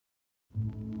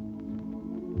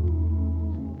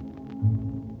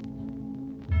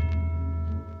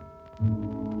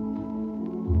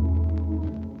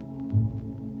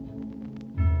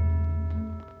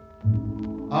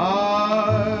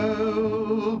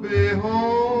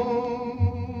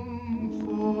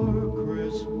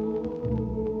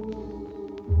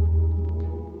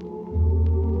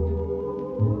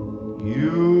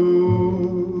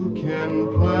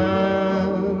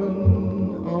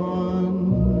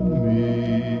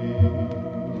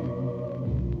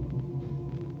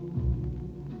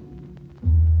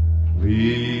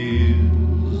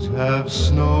have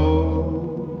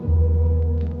snow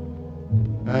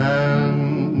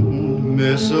and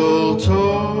mistletoe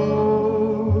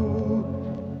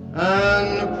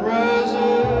and presents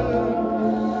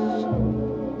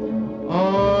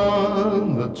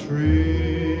on the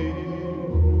tree.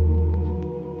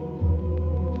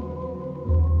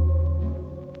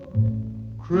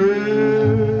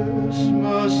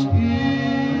 Christmas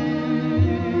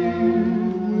Eve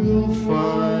will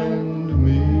find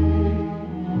me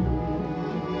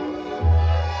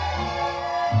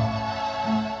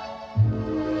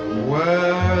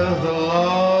where the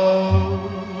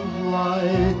love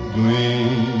light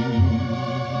gleams.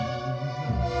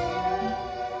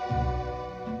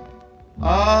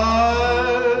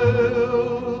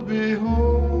 I'll be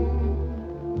home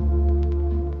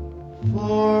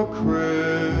for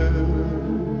Christmas,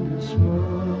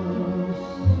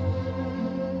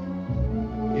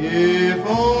 if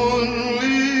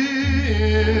only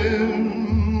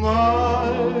in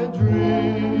my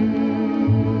dreams.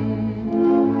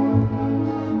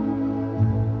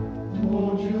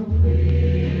 Won't you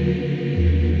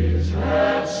please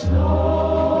have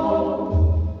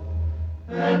snow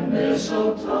and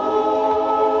mistletoe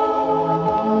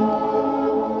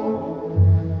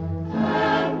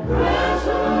and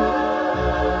presents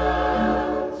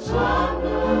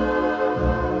under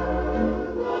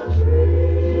the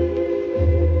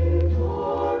tree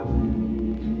for me.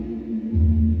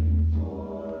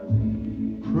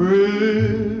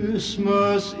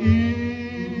 Christmas Eve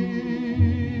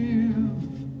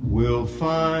will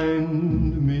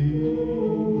find me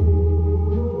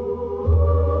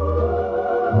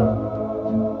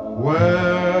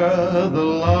where the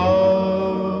love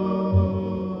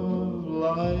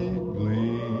light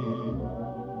gleams.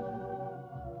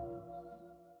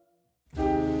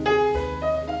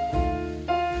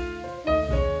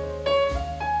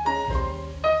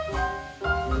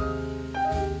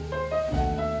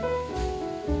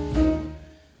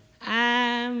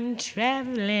 I'm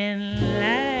traveling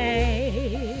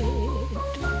light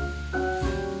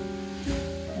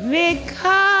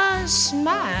because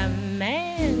my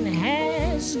man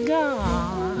has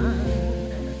gone.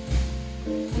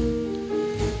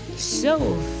 So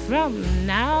from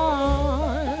now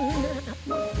on,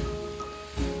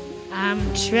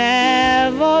 I'm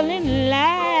traveling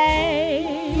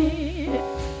light.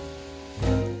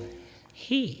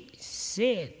 He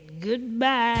said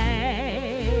goodbye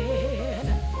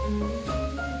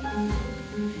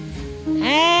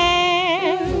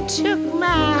and took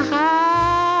my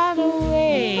heart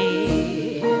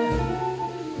away.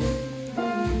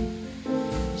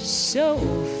 So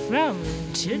from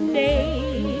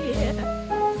today,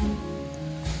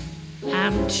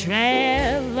 I'm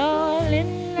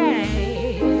traveling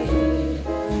light.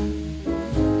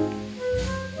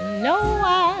 No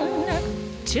one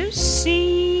to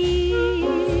see.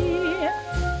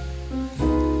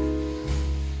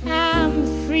 I'm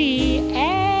free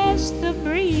as the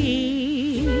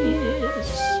breeze.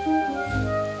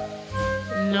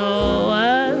 No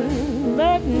one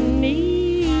but me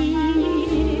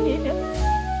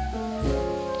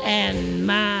and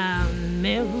my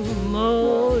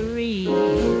memories.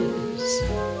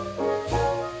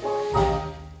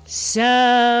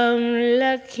 Some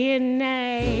lucky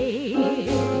night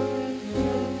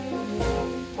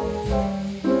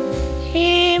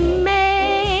he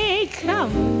may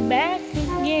come back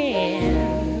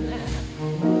again.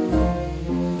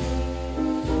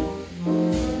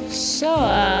 So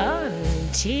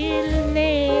until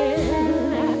then,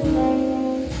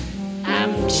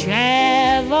 I'm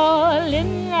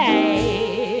traveling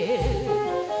light.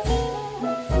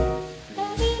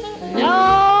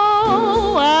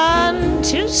 No one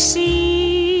to see.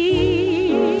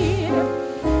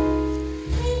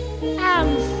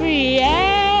 I'm free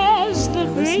as the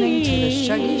breeze. Listening to the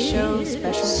Shugi Show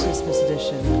Special Christmas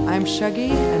Edition. I'm Shugi,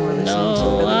 and we're listening to Billie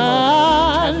No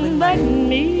one but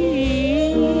me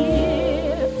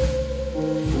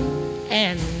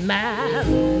and my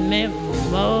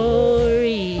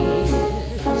memories.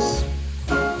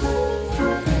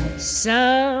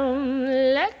 Some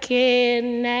lucky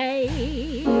night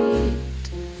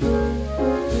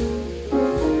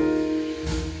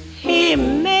he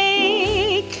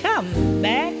may come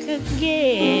back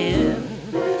again.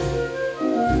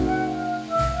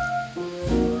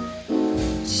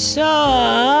 So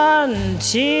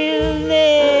until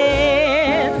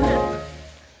then,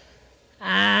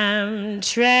 I'm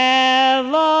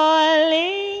traveling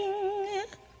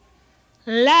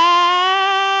light.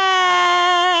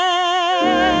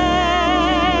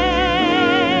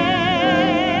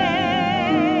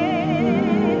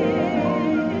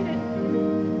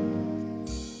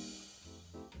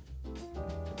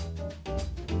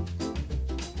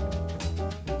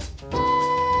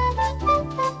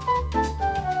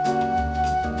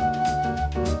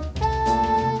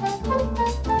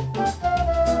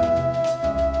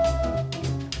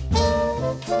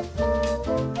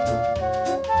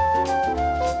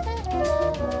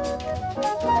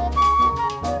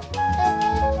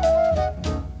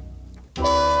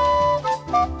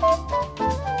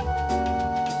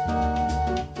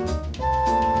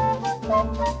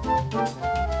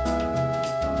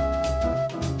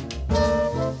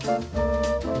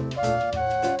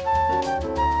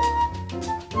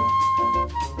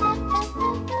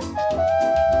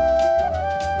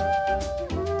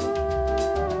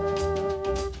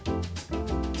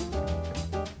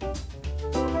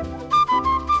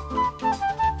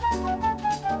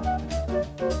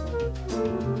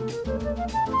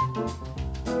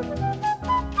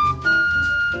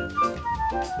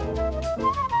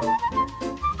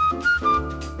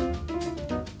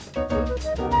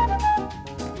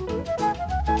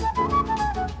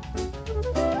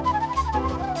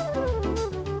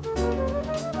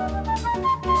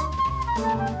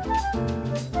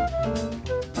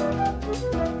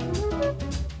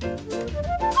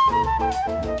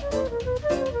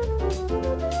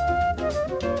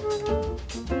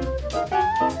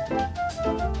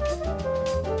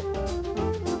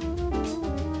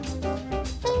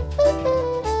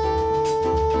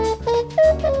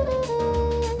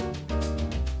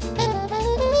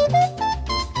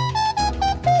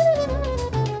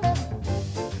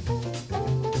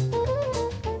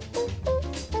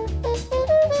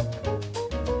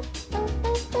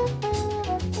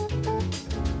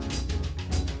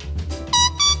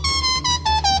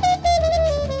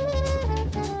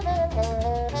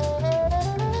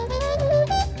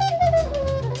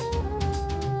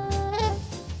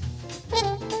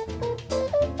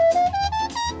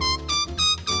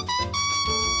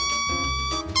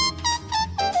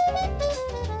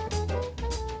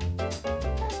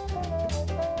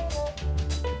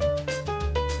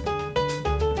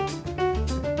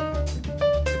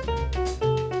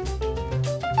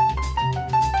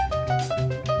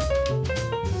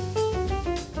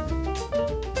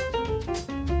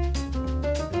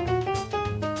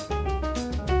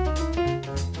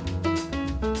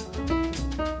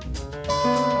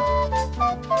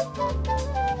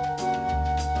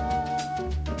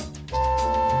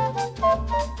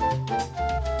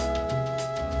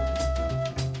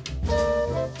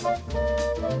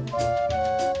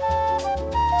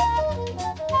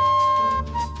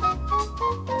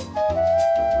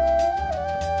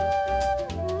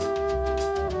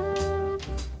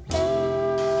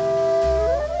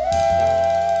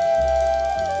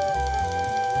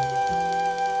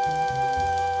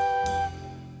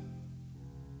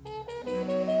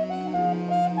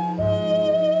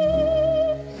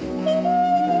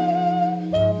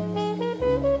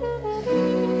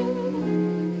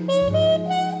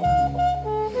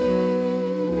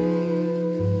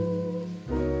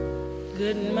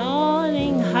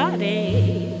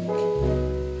 heartache,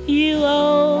 you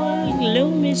old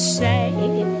gloomy sight.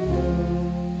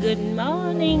 Good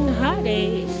morning,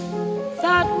 heartache.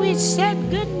 Thought we said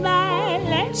goodbye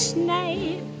last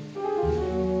night.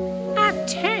 I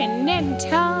turned and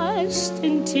tossed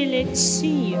until it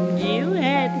seemed you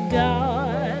had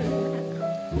gone.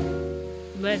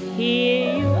 But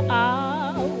here you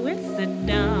are with the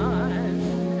dawn.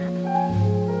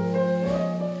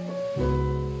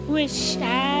 Wish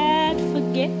I'd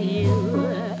forget you,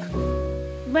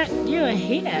 but you're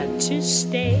here to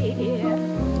stay.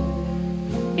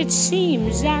 It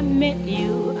seems I met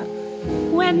you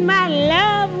when my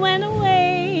love went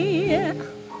away.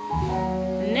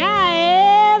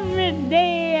 Now every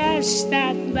day I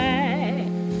stop by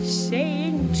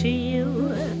saying to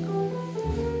you,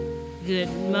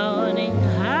 good morning,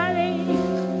 heartache,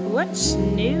 what's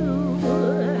new?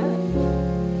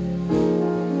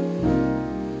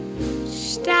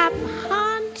 Stop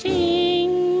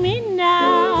haunting me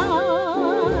now.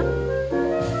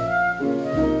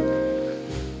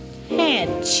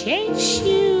 Can't chase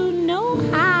you no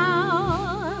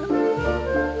how.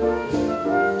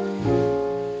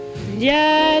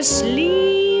 Just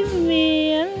leave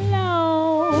me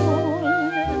alone.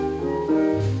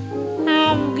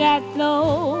 I've got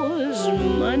those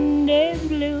Monday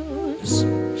blues,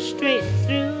 straight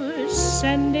through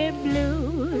Sunday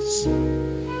blues.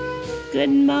 Good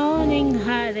morning,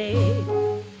 heartache,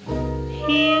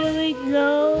 here we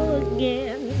go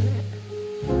again.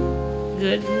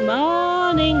 Good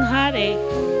morning, heartache,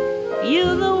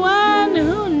 you're the one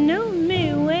who knew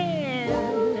me when.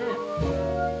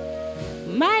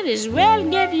 Might as well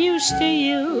get used to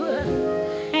you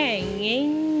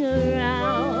hanging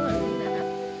around.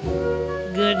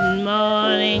 Good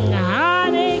morning,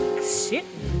 heartache, sit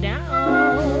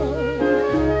down.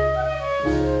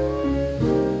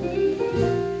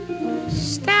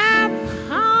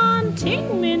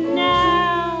 Take me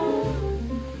now.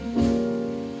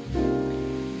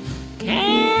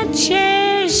 Can't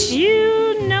chase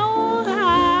you no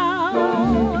how.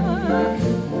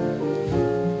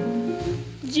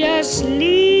 Just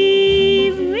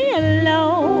leave me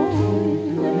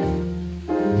alone.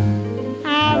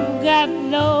 I've got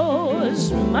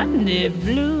those Monday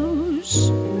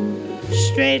blues,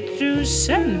 straight through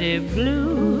Sunday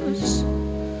blues.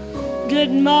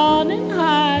 Good morning,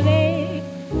 heartache,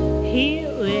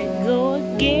 here we go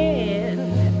again.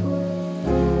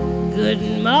 Good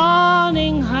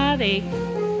morning, heartache,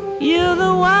 you're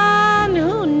the one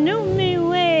who knew me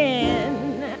when.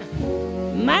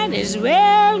 Might as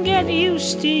well get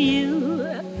used to you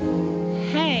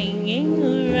hanging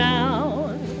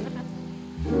around.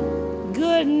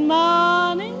 Good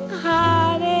morning,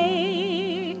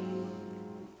 heartache,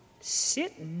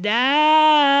 sit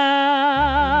down.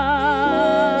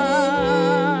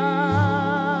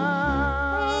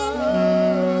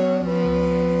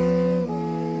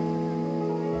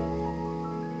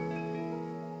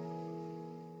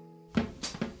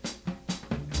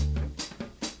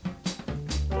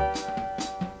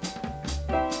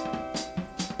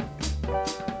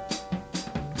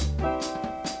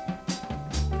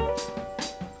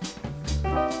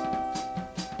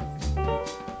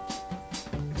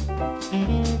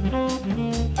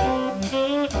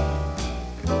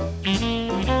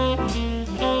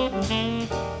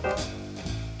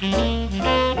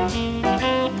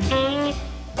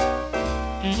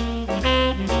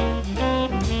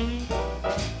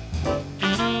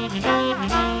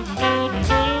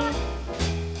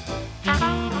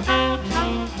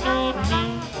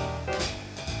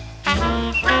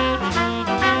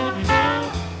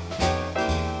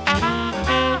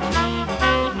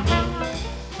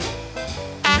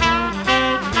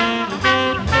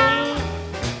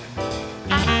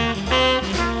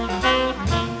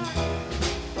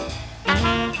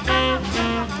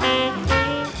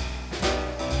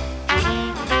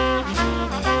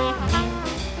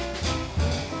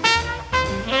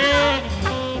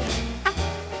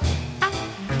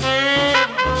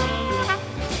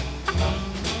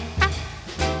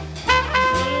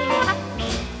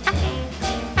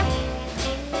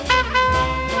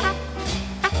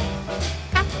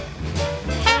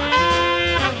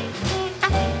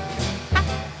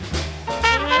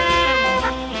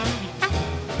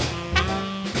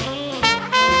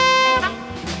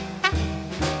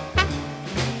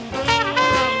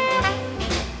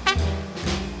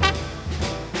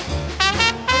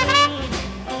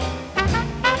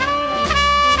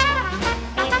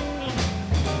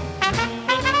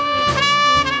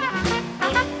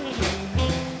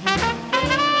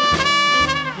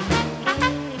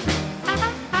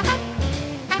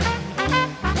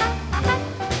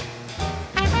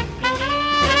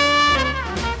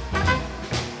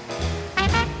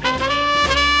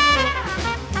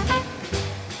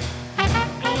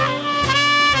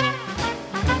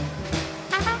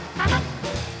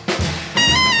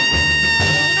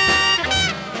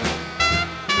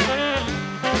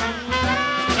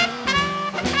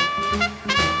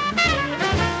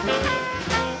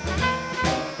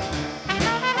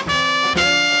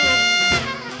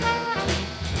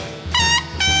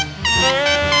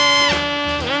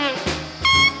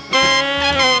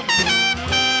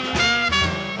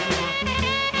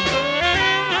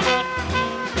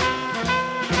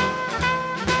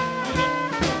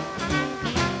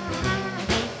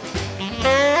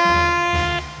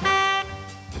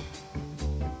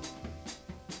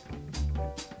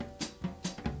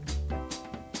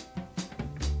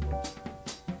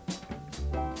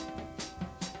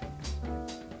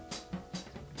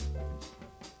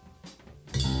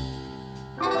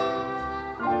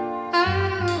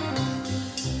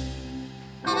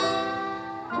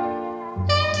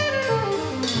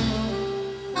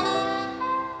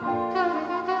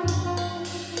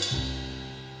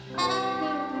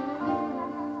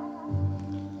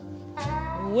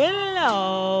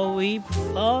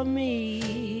 for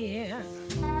me.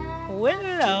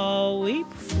 Willow,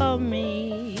 weep for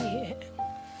me.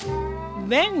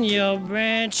 Bend your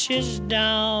branches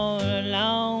down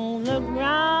along the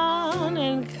ground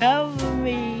and cover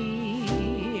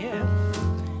me.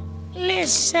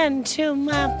 Listen to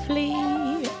my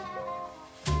plea.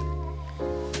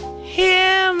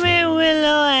 Hear me,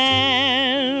 willow,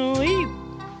 and weep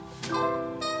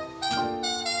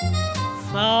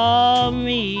for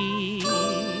me.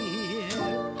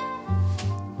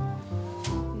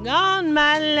 Gone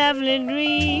my lovely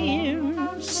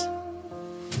dreams,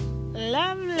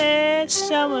 lovely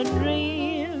summer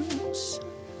dreams.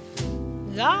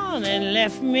 Gone and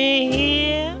left me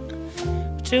here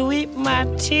to weep my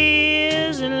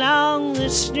tears along the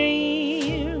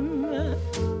stream.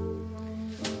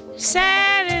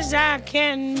 Sad as I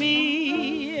can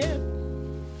be,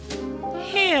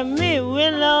 hear me,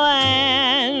 willow,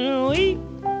 and weep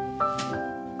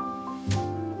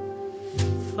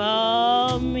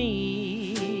for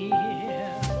me.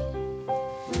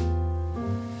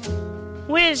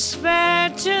 Whisper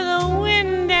to the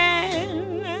wind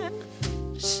and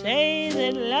say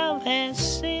that love has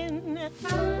sinned,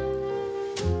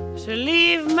 to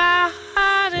leave my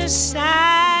heart a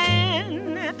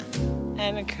sighing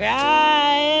and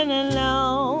crying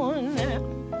alone.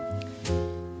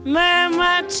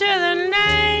 Murmur to the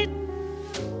night,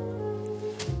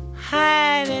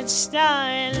 hide its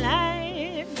starry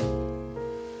light,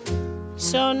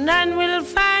 so none will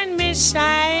find me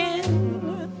sighing,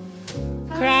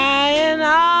 crying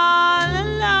all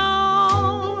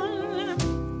alone.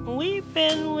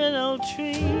 Weeping willow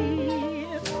tree,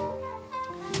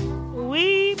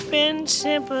 weep in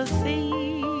sympathy.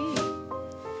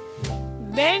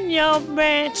 Bend your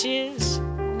branches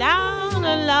down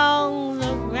along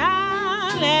the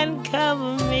ground and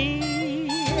cover me.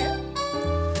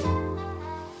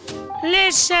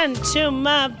 Listen to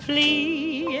my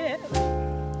plea.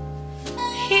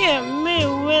 Hear me,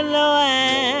 willow,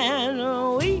 and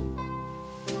weep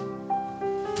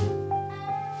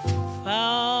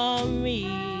for me.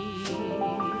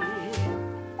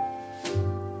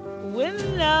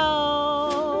 Willow,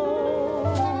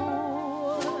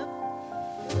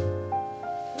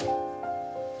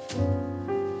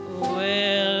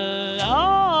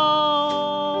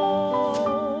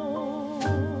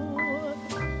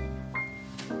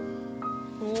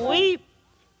 weep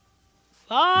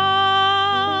for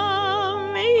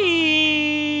me.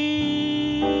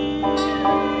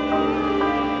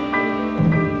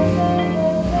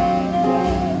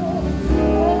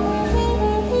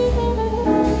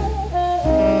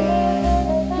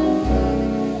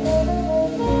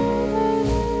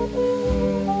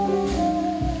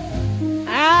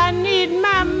 I need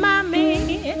my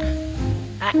mommy,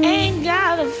 I ain't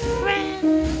got a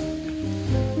friend.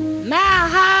 My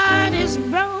heart is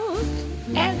broke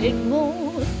and it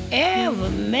won't ever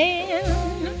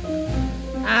mend.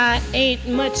 I ain't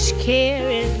much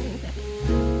caring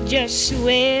just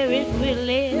where it will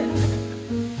end,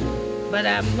 but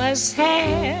I must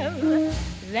have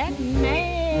that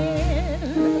man.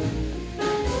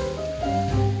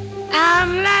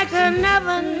 I'm like an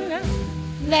oven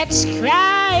that's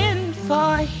crying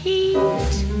for heat.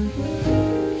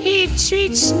 He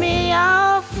treats me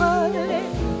awful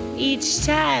each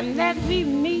time that we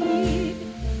meet.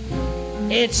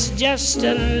 It's just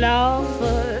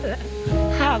unlawful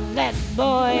how that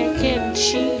boy can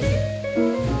cheat,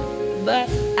 but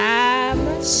I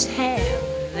must have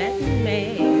that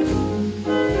man.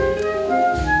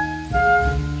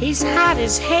 He's hot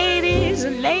as Hades,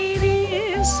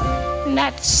 ladies,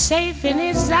 not safe in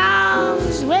his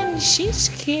arms when she's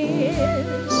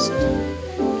kissed.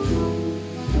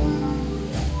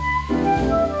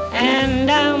 And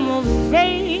I'm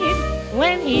afraid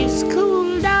when he's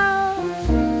cooled off,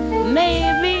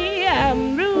 maybe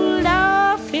I'm ruled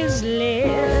off his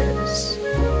list.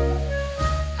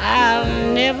 I'll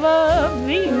never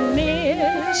be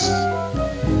missed.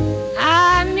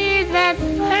 I need that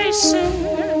person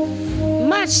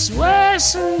much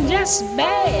worse than just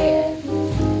bad.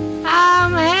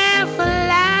 I'm half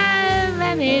alive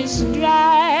and he's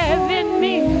driving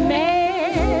me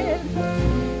mad.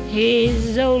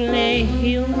 He's only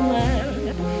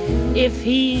human if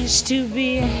he's to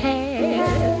be had.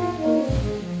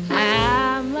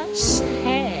 I must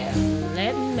have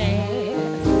that man.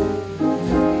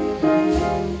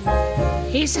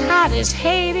 He's hot as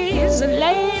Hades,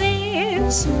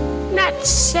 ladies, not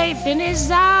safe in his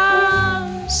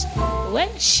arms when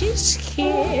she's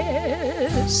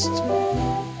kissed.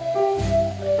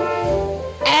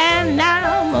 And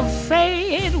I'm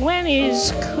afraid when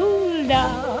he's cooled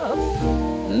off,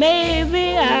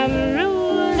 maybe I'm rude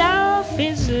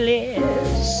his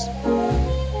list.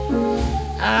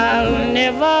 I'll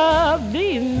never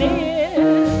be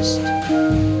missed.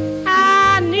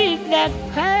 I need that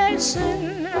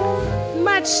person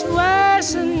much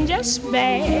worse than just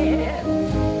bad.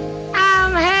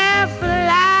 I'm half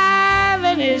alive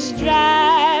and it's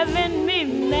driving me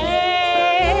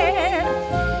mad.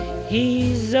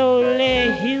 He's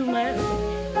only human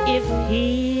if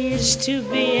he's to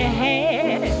be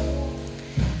had.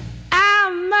 I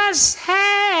must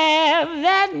have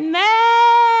that man.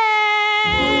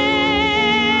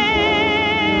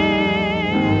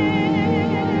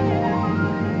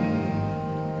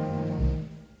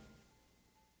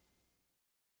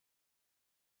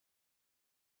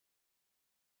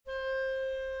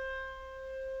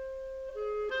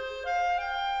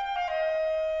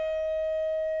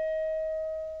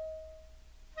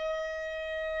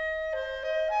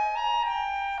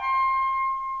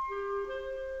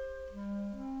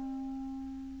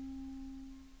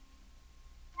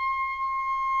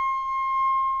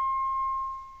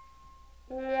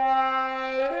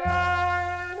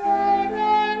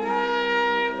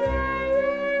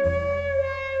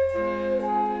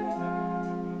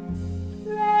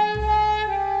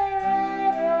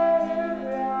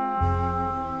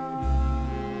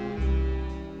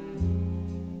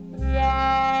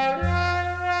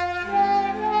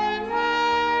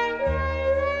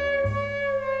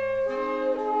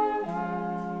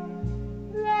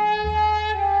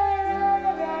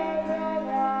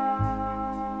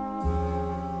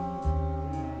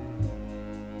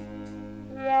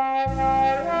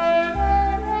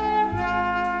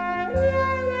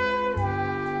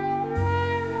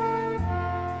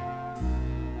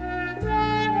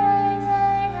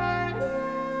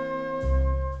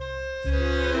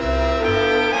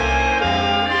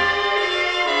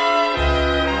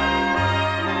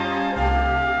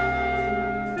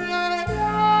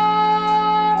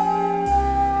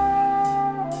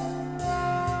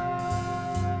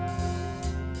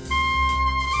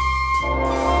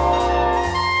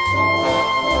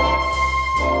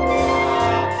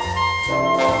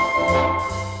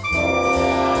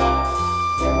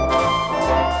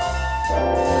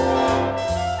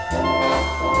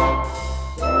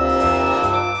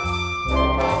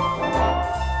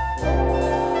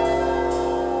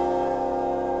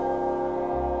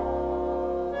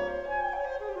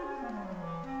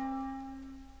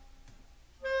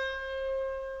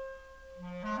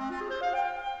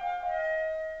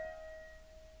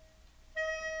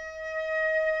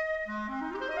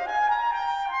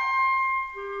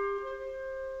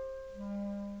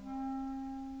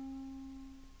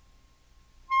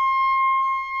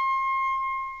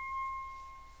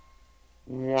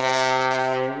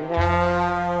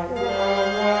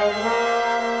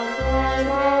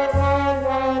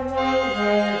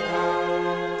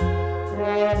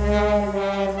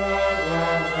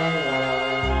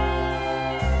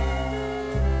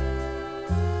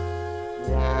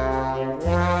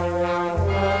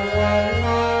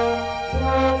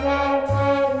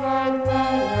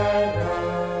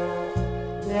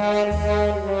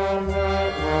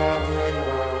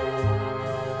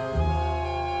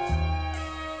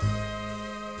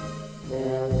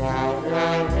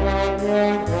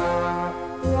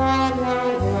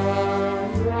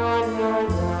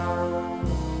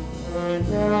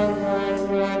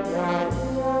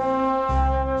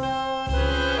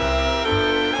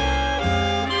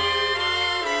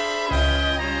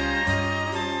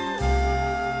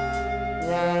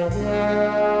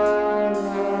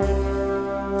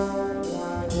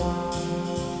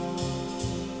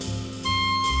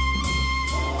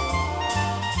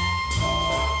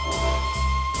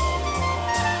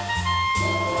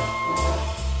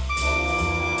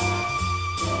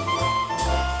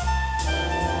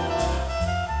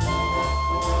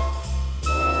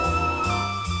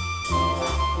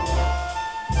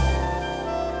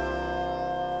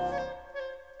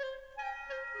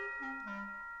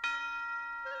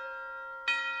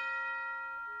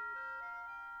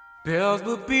 Bells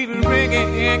will be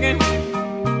ringing,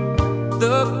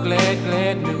 the glad,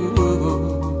 glad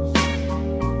news.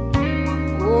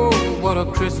 Oh, what a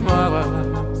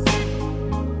Christmas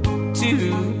to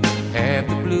have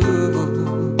the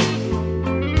blues.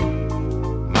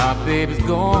 My baby's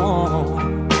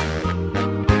gone,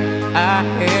 I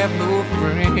have no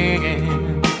friends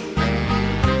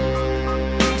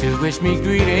to wish me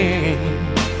greetings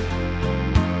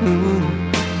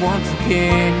once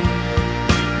again.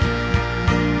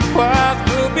 Choirs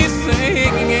will be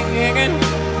singing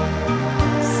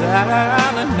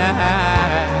silent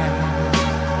night,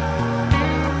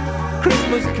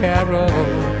 Christmas carols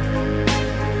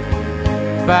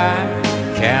by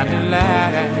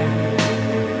candlelight.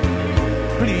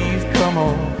 Please come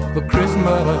on for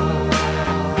Christmas.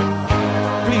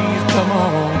 Please come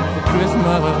on for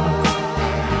Christmas.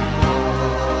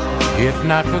 If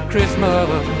not for Christmas,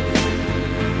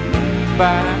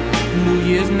 by New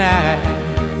Year's night.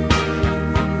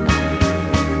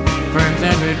 Friends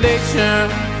and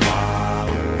relations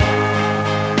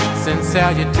send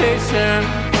salutations.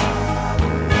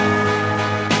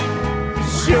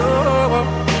 Sure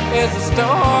as the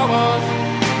stars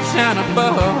shine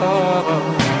above.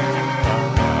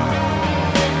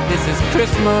 This is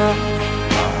Christmas.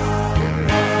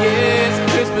 Yes,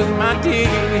 Christmas, my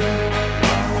dear.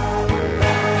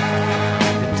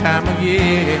 The time of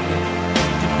year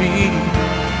to be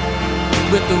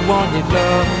with the one you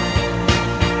love.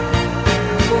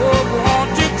 Oh,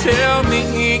 won't you tell me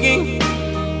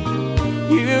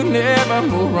you never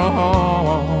move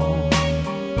wrong?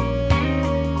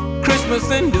 Christmas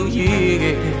and New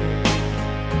Year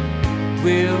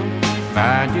will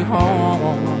find you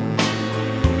home.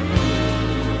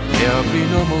 There'll be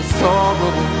no more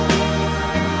sorrow,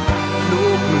 no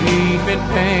grief and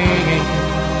pain.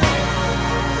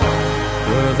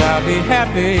 'Cause I'll be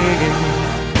happy,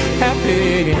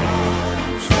 happy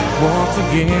once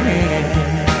again.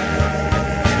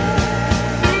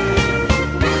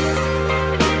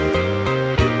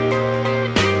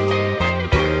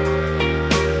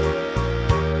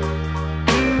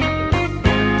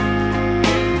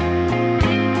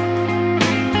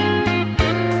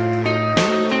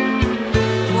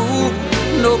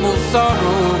 No more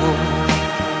sorrow,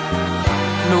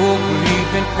 no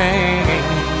grief and pain.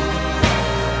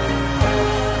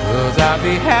 'Cause I'll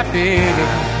be happy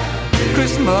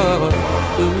Christmas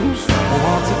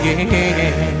once again.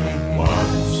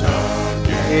 Once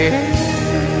again. Yeah.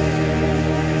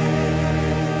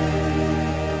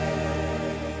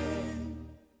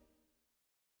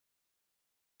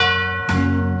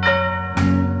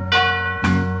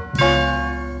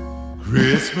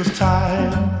 Christmas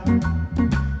time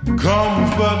comes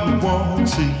but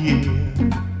once a year.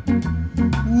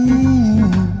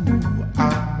 Ooh,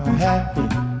 I'm happy,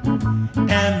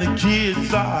 and the kids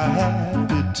are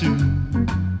happy too.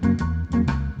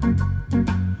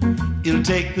 It'll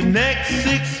take the next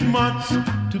 6 months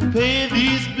to pay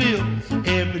these bills.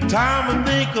 Every time I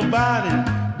think about it,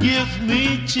 gives me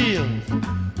chills.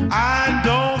 I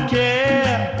don't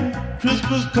care,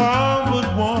 Christmas comes but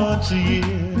once a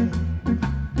year.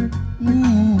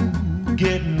 Ooh,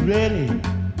 getting ready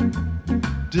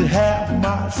to have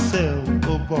myself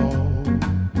a ball.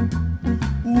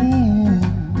 Ooh,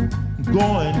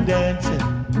 going dancing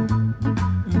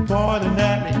and partying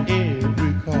at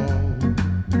every call.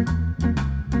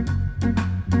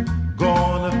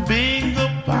 Gonna finger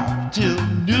pop till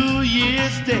New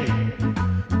Year's Day.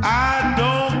 I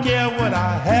don't care what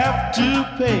I have to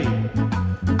pay.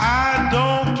 I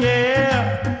don't care,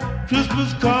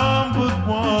 Christmas comes but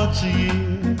once a year.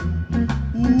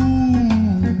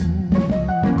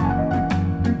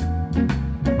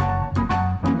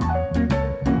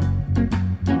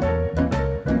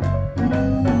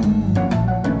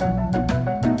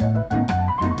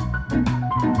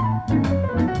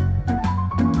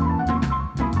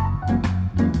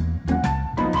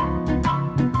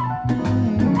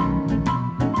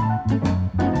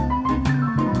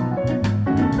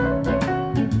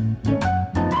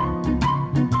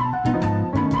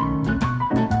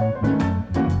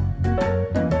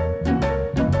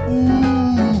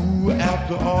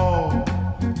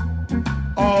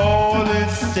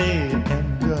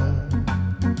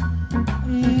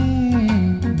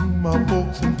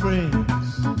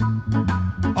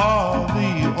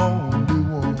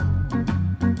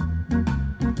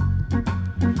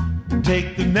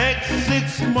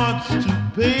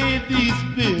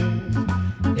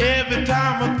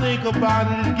 About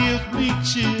it, it gives me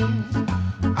chills.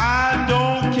 I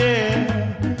don't care,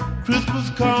 Christmas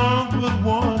comes but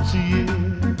once a year.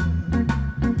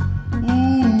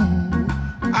 Ooh,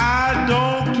 I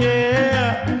don't care,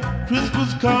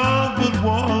 Christmas comes but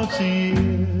once a year.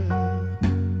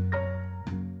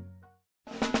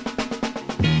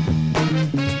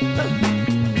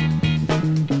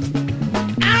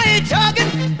 I ain't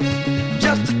talking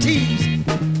just to tease.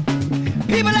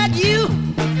 People like you,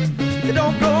 they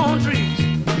don't grow on trees.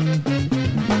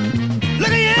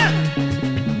 Look at here,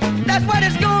 that's what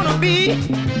it's gonna be.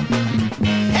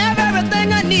 Have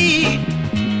everything I need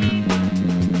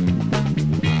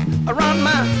around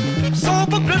my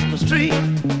sofa Christmas tree.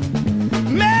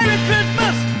 Merry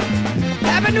Christmas,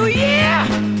 Happy New Year.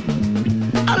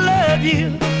 I love you,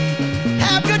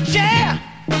 have good cheer.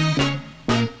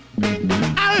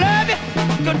 I love you,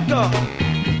 good God.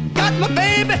 Got my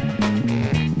baby,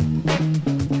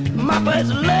 my first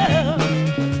love.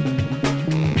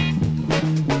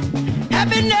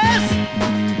 Happiness,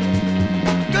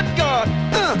 good God,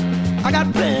 I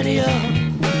got plenty of.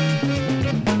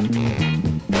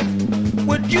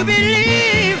 Would you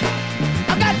believe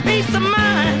I got peace of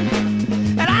mind,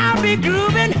 and I'll be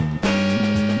grooving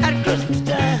at Christmas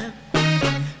time.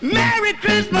 Merry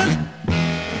Christmas,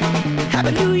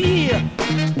 Happy New Year.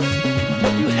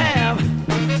 Hope you have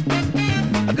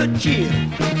a good cheer.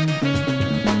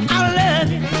 I love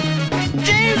you,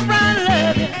 James Brown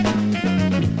love you.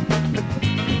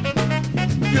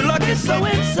 You're lucky so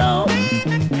and so.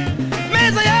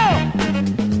 Mister Yo,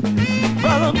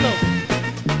 brother blow.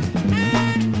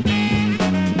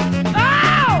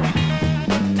 Oh,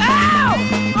 oh,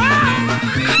 oh.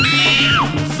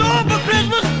 So for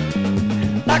Christmas,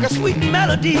 like a sweet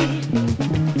melody.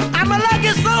 I'm a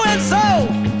lucky so and so.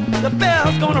 The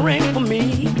bell's gonna ring for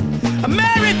me. A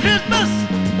Merry Christmas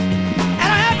and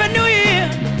a Happy New Year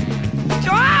to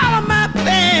all of my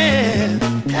fans.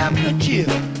 Have good cheer.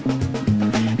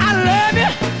 I love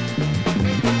you.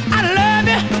 I love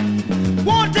you.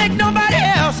 Won't take nobody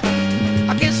else.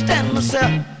 I can't stand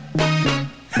myself.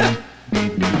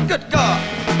 Good God.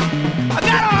 I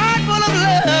got a heart full of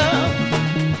love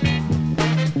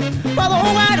for the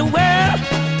whole wide world.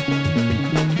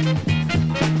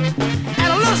 And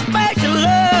a little special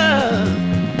love,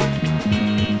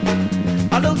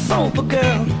 a little soulful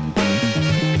girl.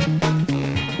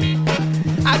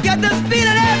 I get this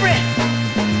feeling every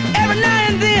now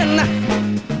and then.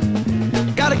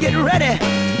 Gotta get ready,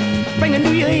 bring the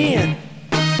new year in.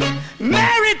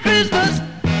 Merry Christmas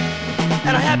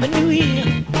and a Happy New Year.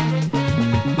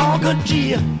 All good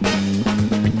cheer.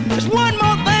 There's one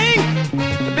more thing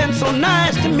that's been so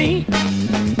nice to me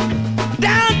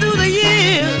down through the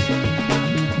years,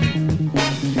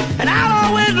 and I'll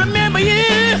always remember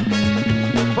you.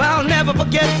 Well, I'll never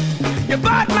forget. You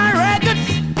bought my records,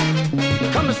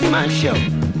 come to see my show.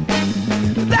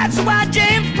 That's why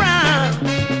James Brown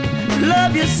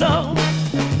love you so.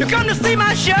 You come to see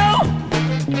my show.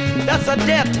 That's a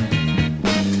debt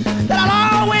that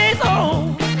I'll always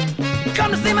owe.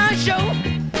 Come to see my show.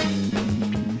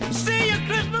 See you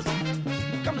Christmas.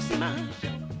 Come to see my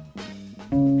show.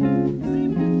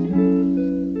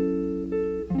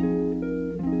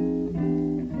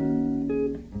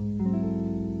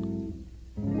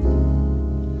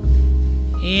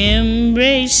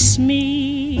 Embrace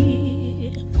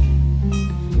me,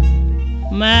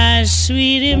 my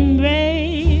sweet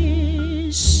embrace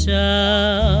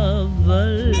of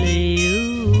you.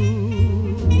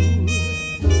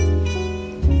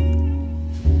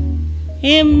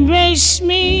 Embrace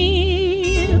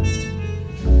me,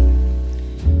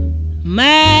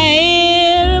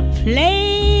 my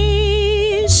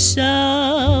place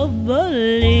of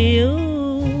you.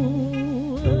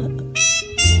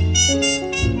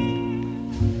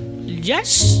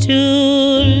 Just to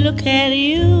look at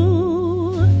you,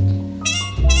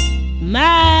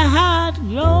 my heart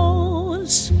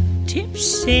grows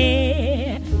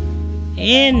tipsy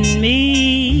in me.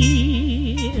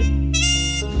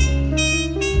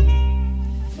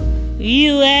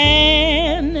 You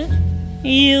and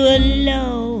you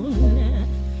alone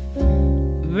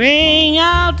bring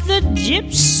out the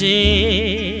gypsy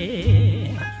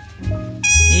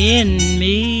in me.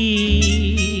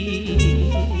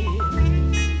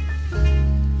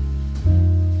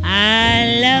 I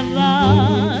love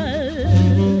all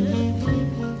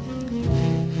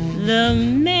the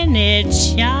many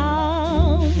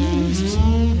charms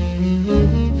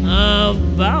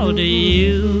about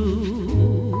you.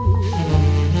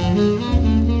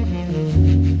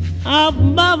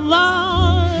 Above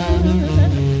all,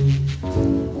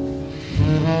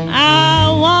 I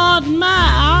want my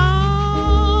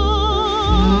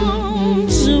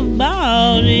arms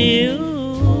about you.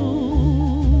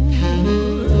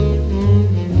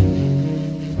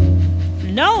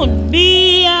 Don't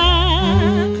be a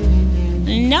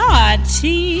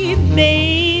naughty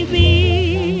baby.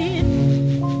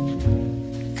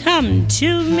 Come to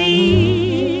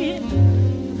me,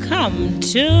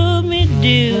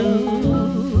 do.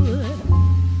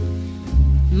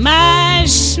 My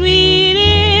sweet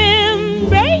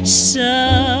embrace of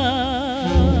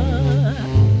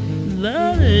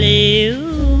you.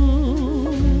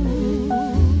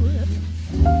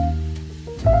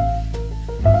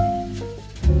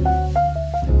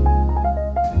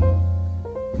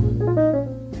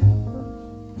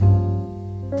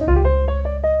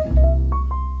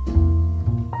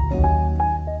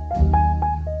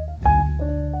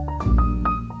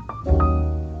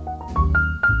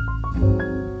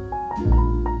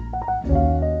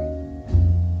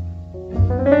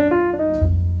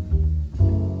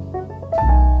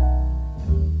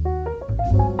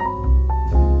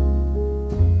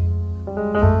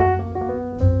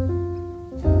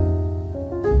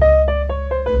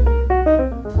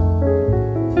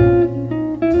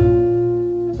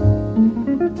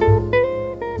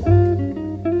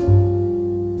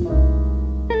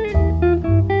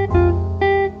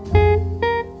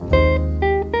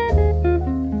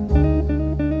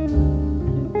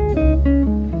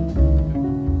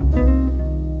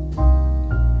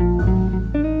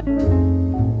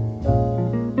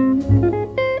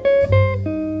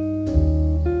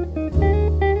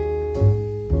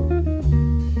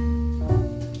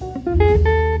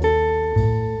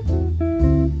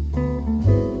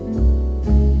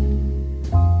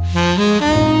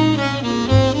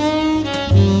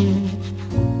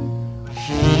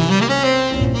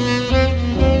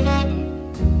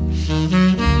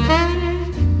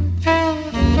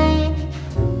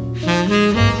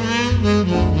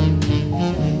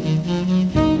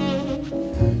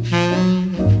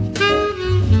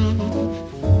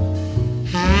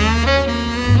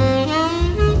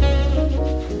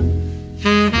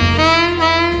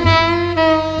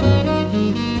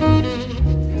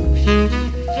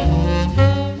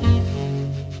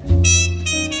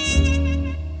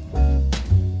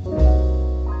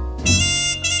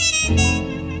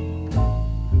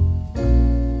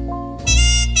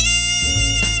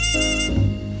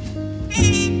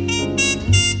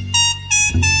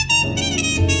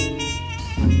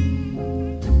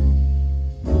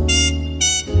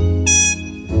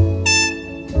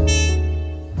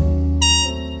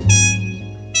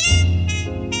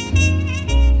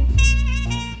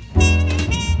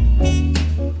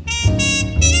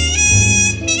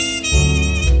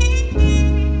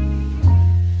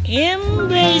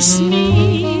 Embrace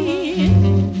me,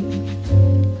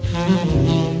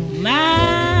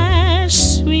 my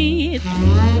sweet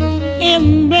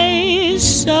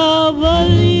embrace of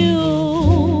you.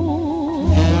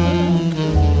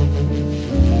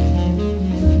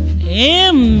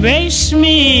 Embrace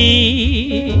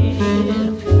me,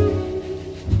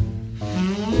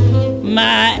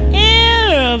 my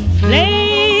airplace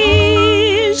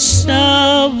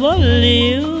of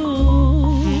you.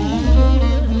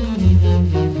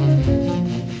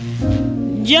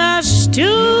 Just to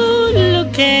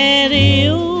look at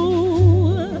you,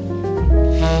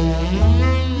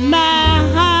 my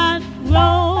heart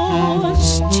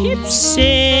grows tipsy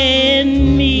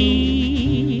in me.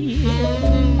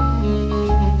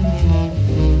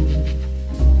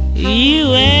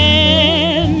 You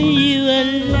and you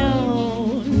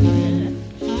alone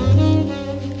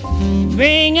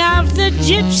bring out the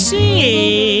gypsy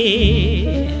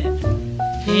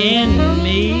in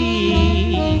me.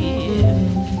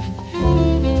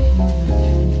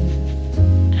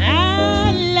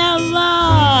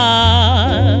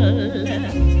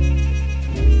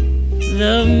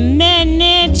 The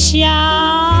many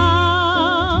charms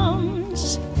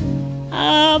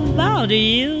about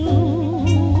you,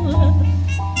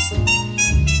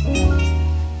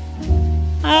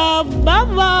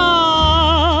 above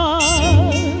all,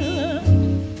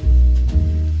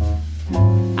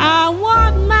 I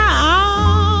want my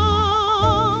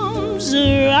arms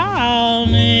around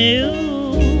you.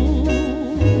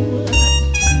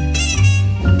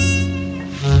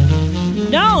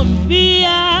 Don't be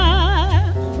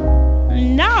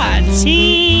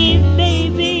naughty,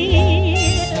 baby.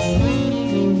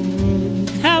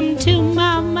 Come to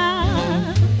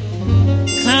mama,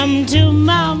 come to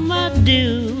mama, do.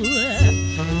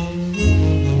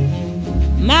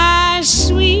 My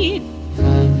sweet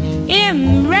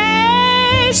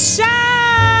embrace of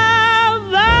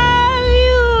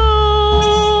you.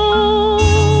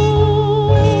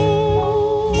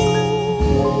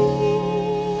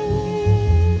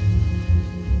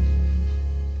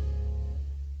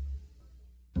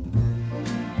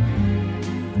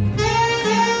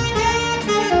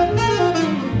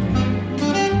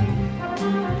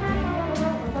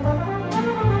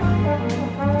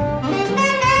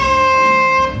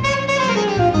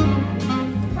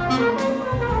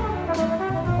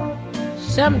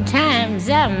 Sometimes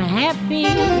I'm happy,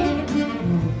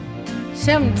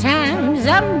 sometimes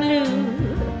I'm blue.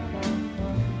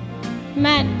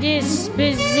 My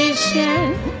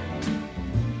disposition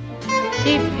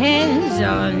depends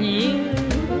on you.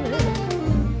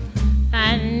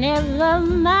 I never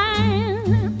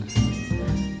mind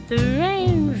the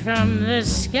rain from the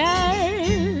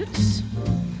skies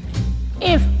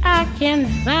if I can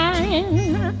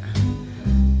find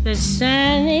the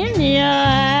sun in your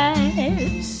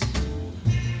eyes.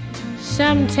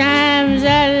 Sometimes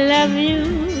I love you,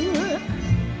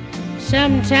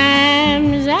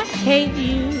 sometimes I hate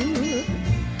you,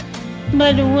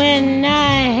 but when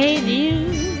I hate you,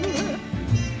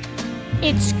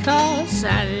 it's 'cause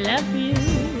I love you.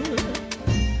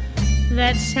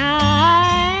 That's how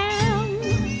I am.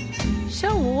 So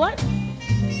what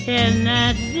can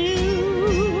I do?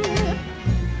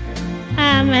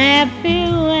 I'm happy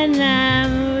when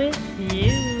I'm with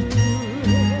you.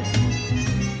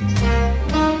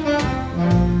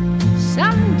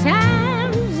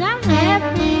 Sometimes I'm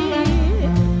happy,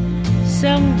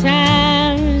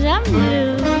 sometimes I'm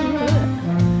blue.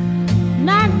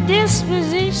 My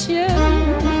disposition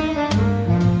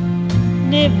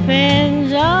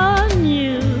depends on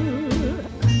you.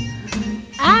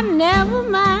 I never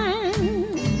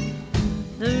mind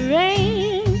the rain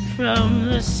from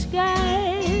the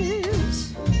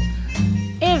skies.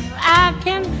 If I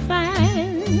can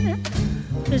find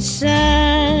the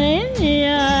sun in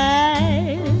your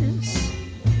eyes.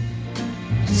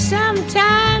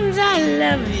 Sometimes I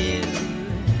love you,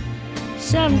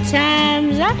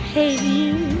 sometimes I hate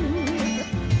you,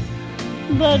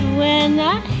 but when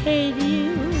I hate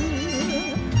you,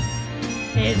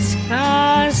 it's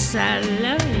 'cause I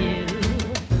love you.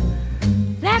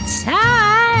 That's how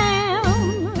I am.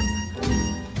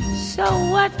 So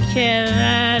what can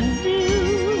I do?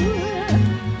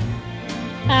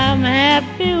 I'm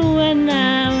happy when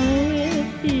I'm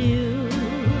with you.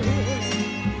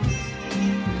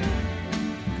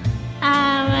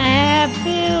 I'm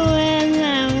happy when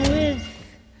I'm with.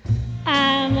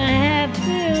 I'm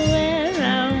happy when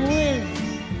I'm with.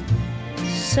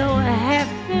 So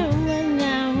happy when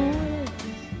I'm with.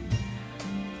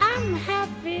 I'm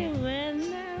happy when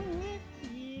I'm with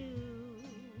you.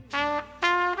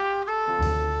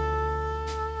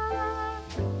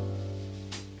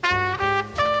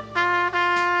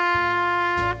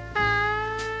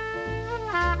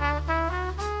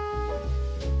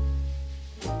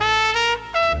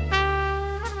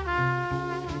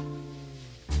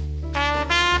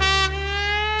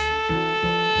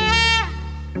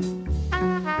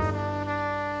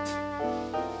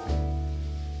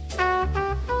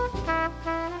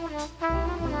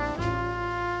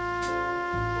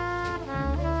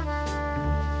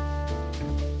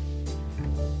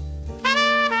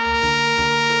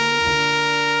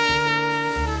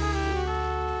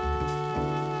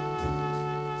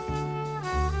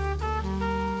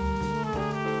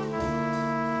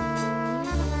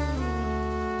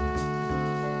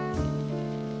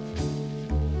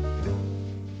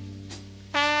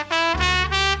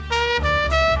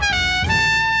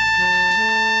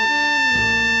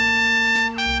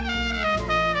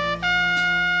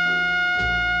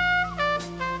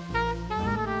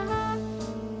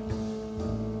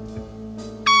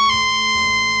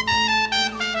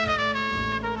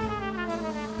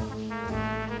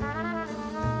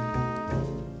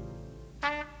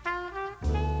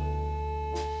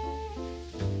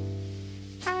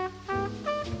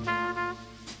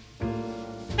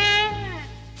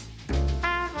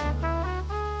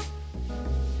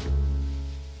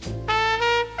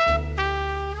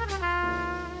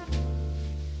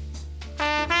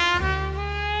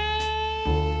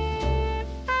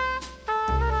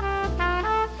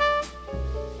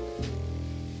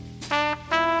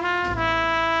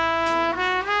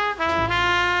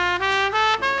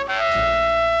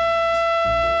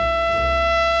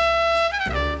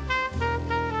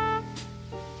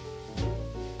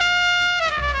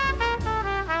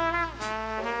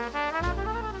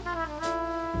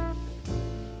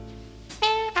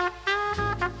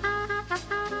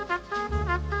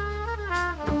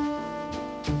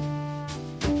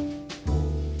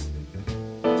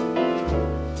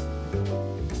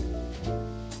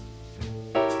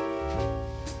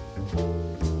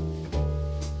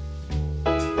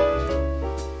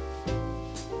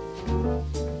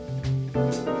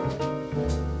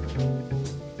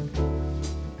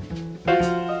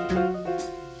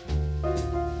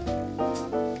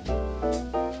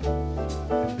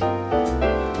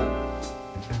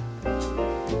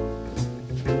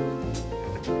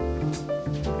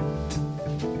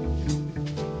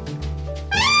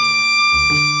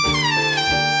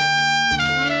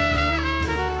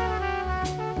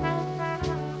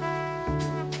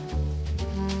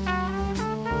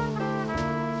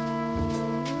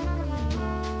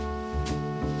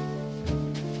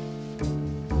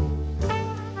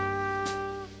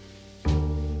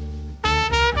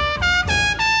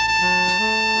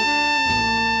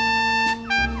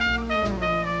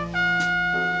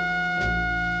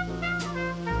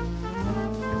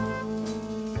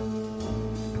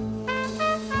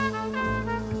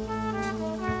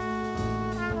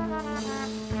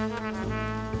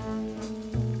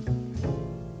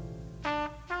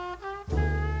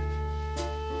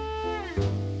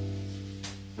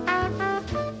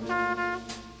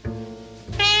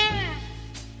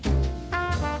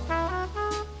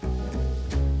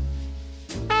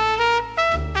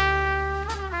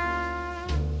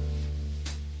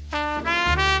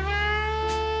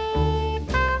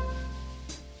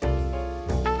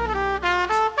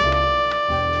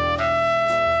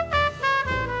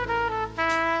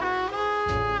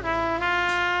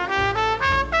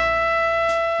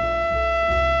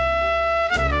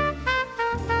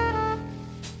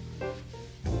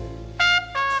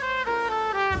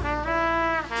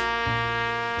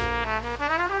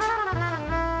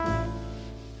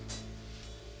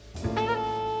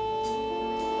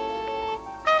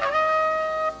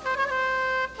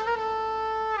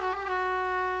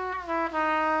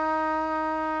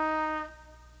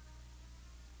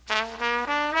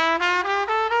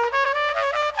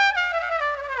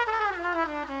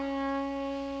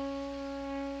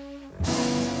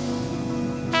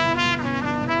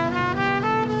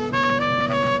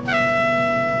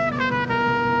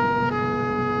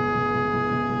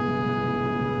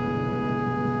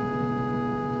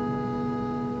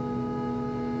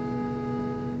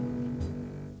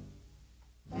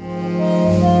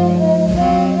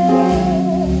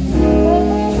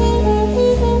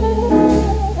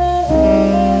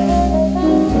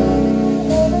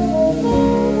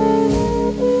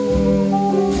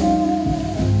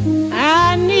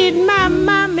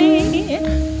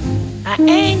 I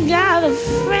ain't got a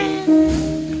friend.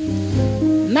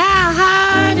 My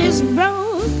heart is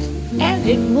broke and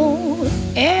it won't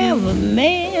ever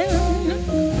mend.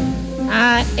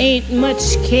 I ain't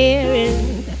much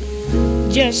caring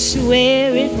just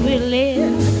where it will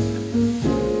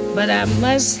end, but I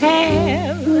must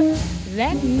have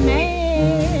that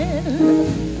man.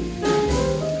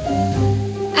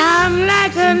 I'm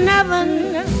like an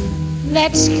oven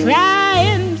that's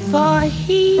crying for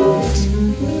heat.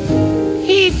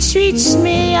 He treats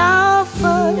me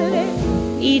awful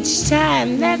each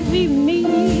time that we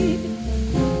meet.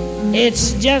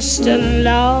 It's just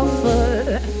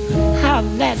unlawful how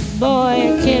that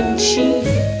boy can cheat,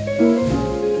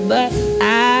 but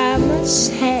I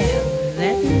must have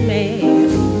that man.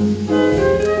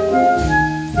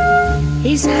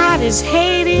 He's hot as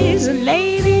Hades,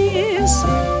 ladies,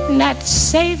 not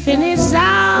safe in his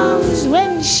arms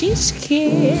when she's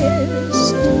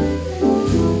kissed.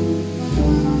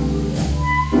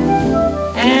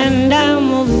 And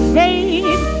I'm afraid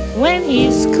when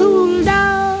he's cooled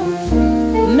off,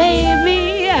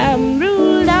 maybe I'm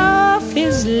ruled off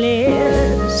his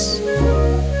list.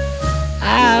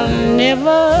 I'll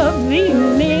never be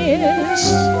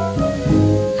missed.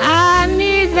 I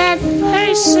need that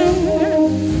person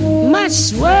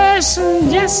much worse than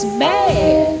just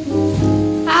bad.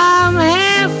 I'm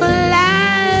half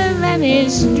alive and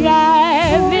it's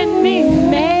driving me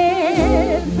mad.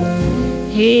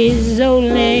 He's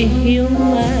only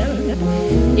human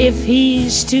if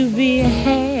he's to be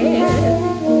had.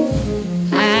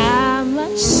 I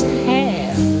must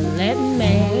have that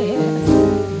man.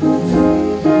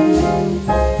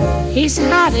 He's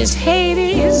hot as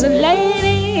Hades,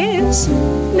 ladies,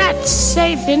 not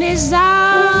safe in his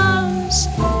arms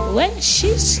when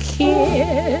she's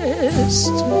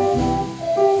kissed.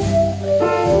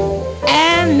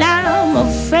 And I'm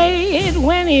afraid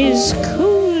when he's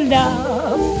cooled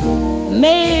off,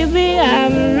 maybe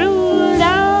I'm ruled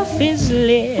off his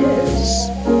list.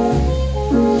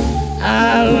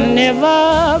 I'll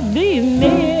never be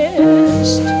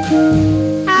missed.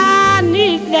 I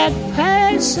need that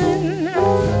person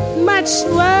much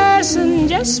worse than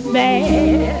just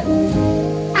bad.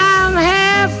 I'm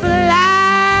half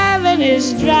alive and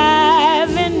it's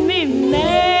driving me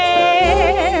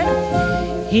mad.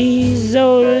 He's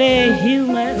only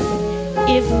human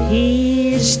if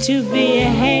he's to be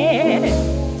had.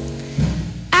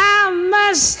 I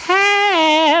must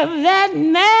have that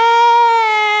man.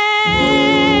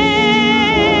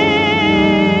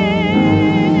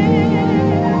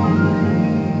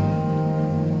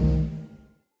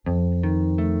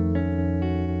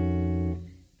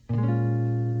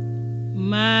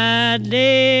 My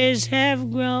days have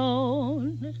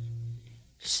grown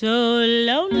so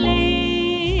lonely.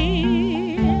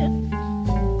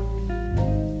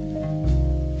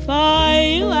 For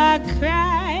you I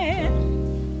cry,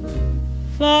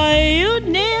 for you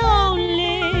dear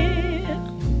only.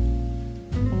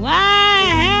 Why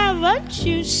haven't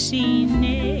you seen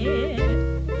it?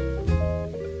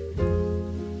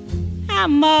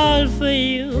 I'm all for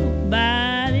you,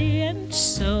 body and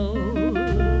soul.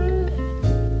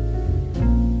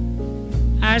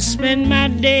 I spend my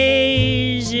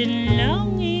days in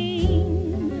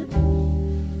longing.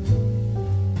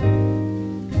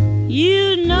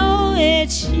 You know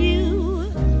it's you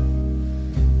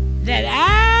that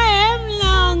I am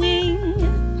longing.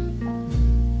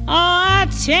 Oh, I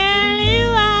tell you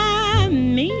I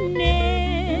mean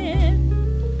it.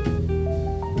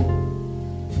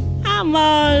 I'm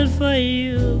all for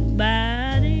you,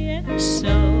 body and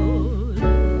soul.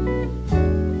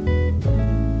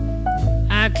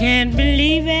 I can't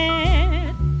believe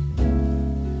it.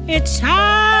 It's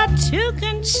hard to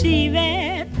conceive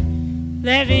it,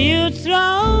 that you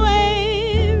throw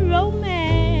away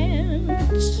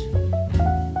romance.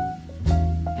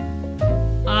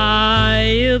 Are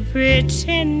you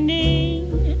pretending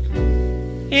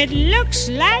it looks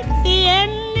like the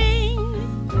ending?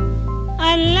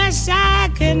 Unless I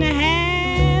can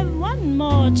have one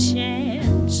more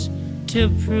chance to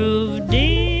prove,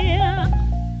 dear,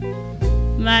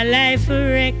 my life a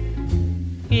wreck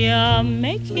you're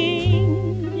making.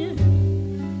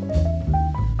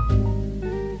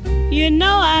 You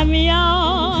know I'm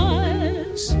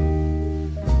yours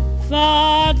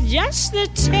for just the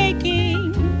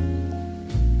taking.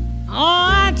 Oh,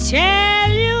 I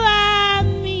tell you I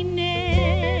mean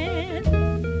it.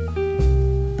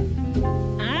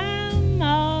 I'm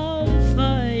all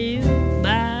for you,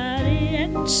 body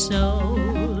and soul.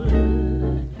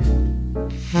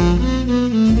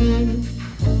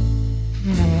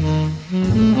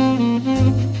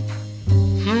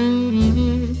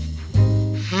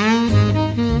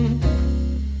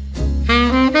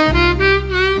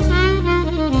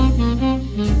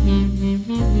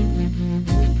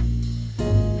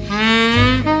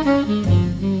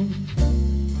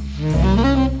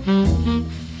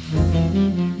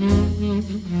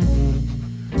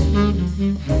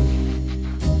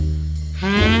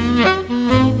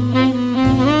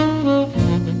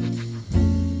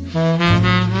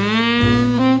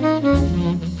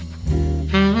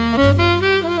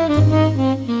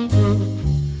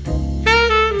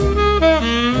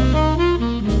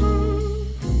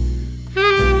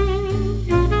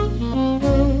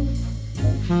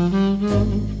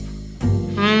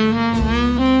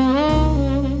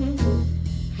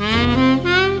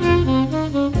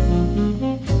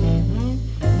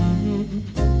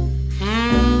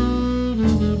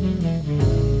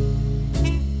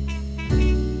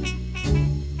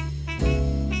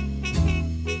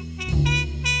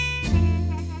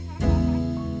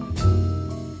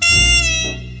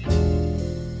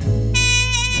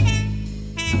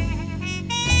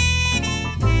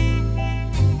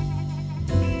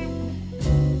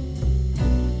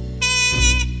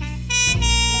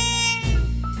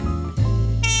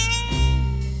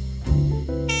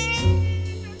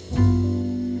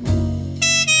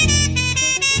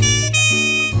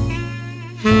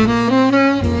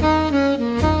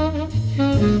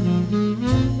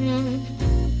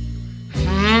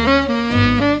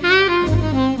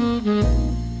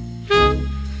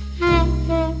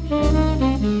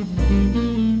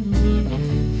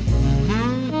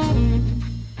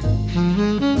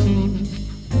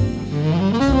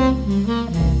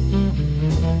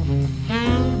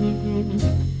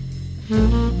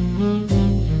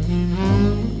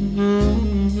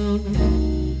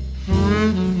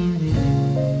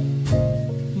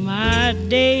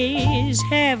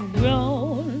 have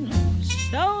grown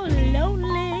so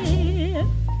lonely.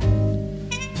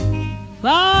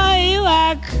 For you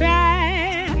I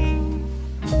cry,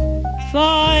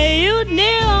 for you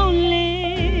dear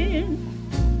only.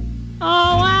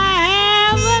 Oh, why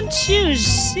haven't you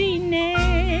seen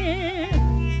it?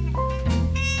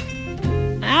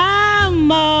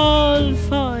 I'm all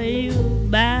for you,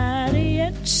 body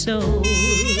and soul.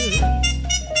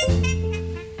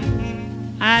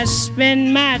 I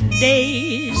spend my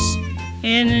days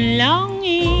in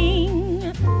longing,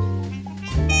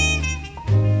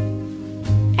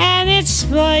 and it's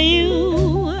for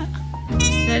you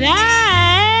that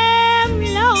I am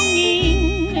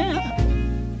longing.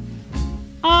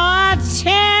 Oh, I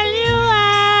tell you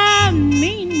I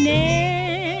mean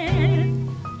it.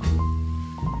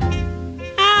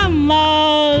 I'm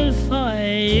all for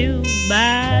you,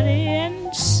 body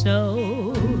and soul.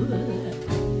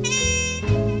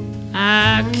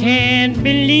 I can't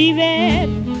believe it.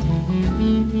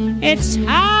 It's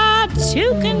hard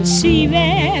to conceive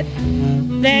it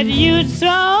that you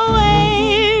throw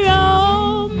away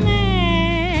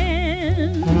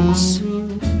romance.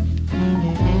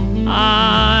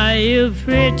 Are you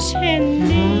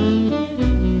pretending?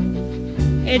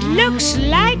 It looks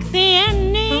like the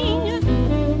ending,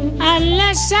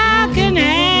 unless I can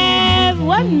have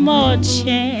one more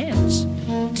chance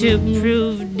to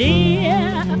prove,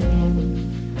 dear,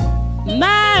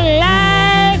 my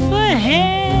life a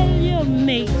hell you're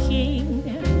making.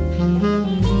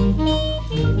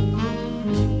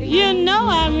 You know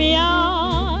I'm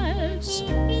yours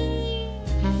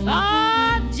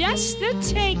for just the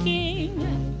taking.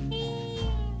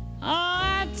 Oh,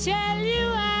 I tell you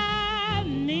I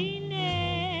mean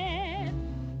it.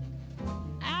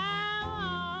 I'm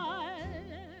all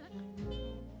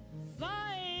for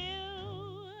you,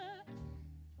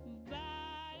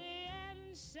 body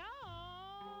and soul.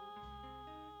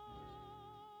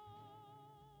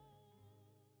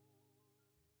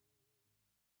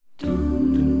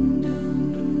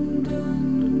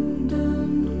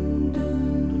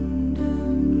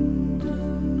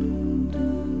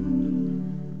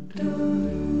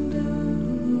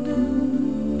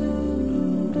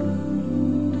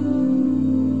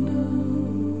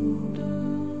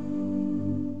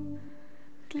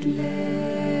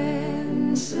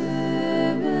 Gläns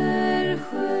över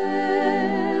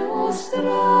sjö och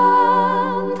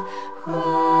strand,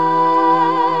 stjärna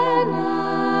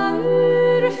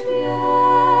ur fjärran.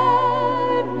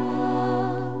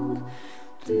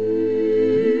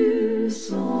 Du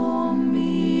som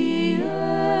i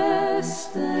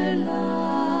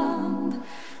Österland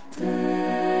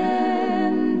tändes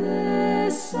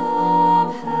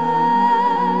av Herran.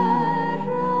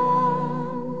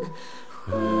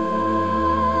 Stjärnan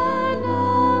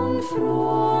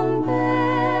från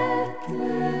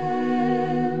Betlehem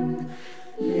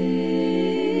leder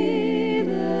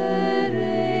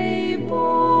ej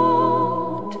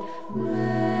bort,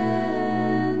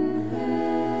 men hem.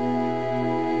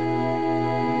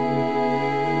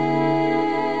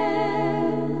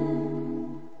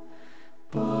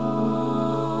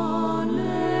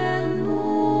 Barnen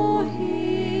och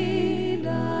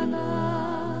herdarna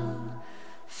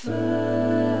följa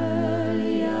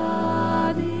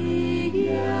dig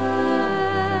gärna.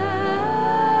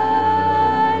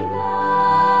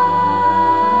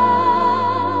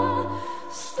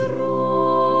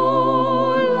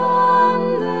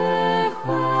 Strålande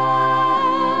stjärna,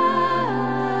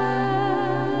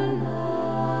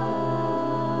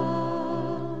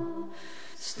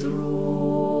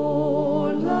 strålande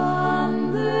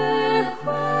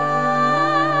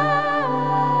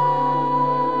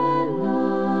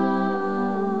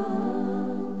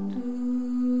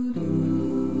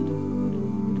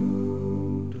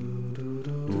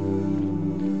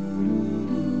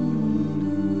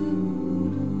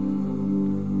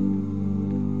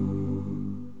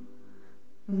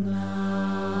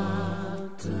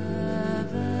natt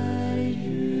över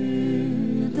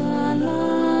Judaland,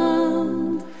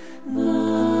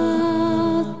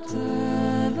 natt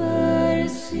över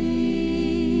Sion,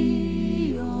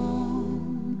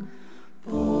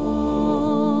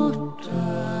 borta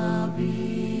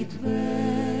vid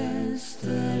Västerrand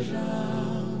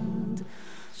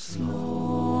slocknar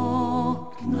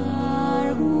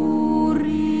Orion.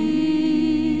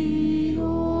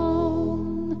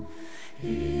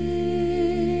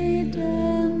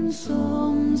 Heden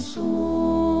som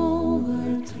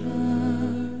sover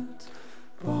trött,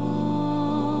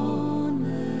 barnet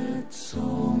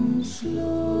som slumrar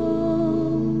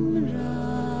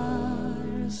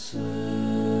sött.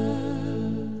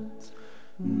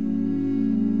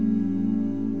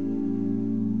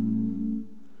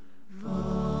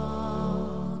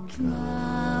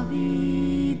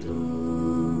 Navid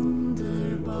underbar,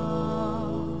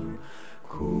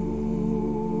 korus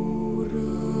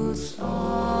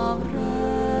av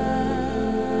röster,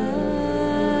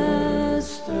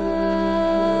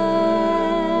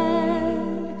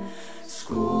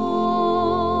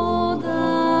 skåda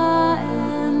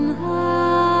en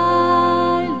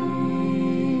härligt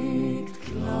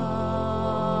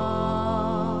klar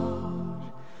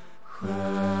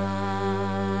stjärna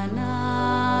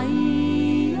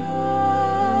i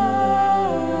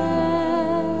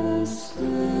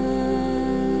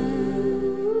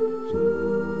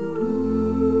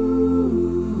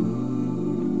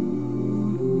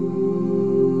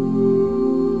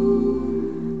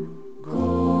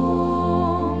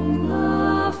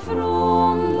gångna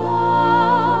från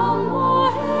land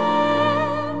och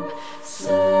hem,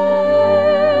 sökande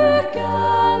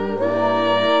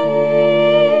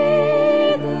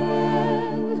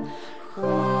Eden,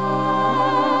 stjärnan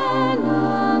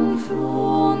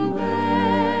från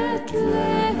Betlehem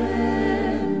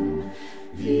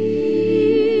visar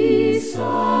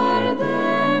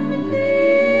dem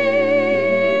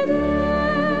leden.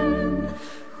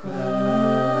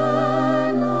 Stjärnan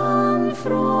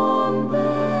från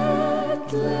Betlehem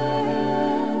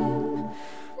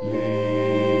leder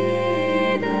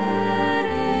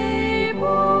ej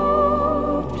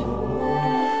bort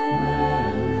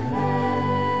men hem.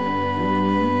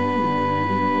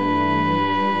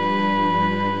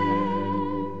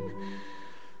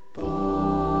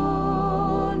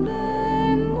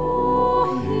 Barnen och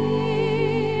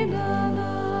herdarna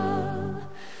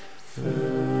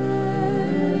följa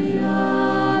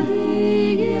dig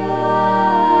gärna.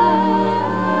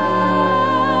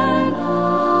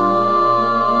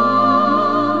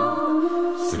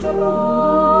 Strålande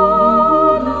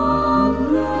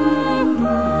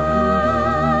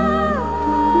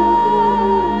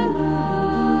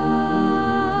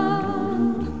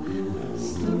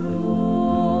strålande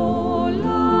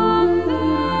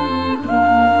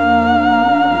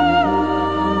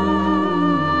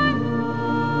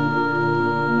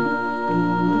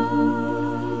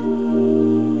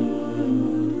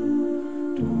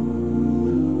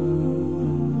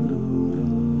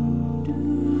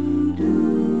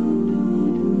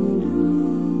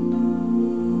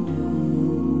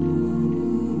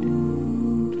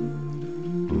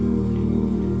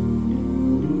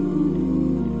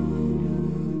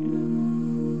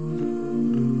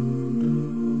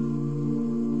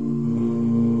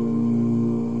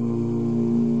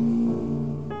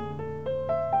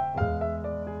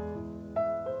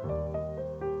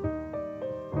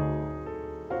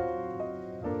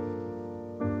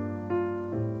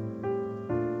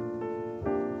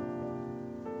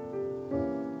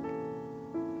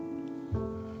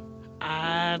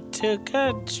I took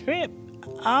a trip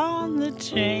on the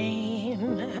train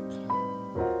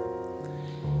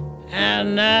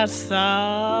and I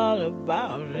thought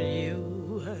about you.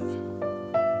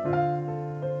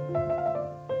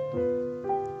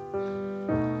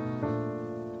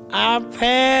 I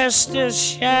passed a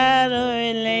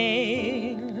shadowy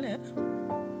lane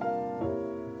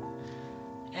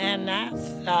and I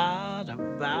thought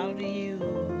about you.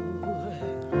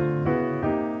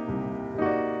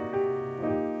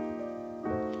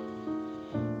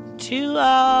 Two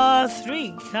or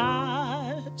three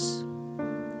cars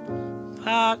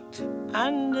parked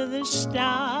under the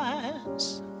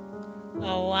stars,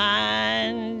 a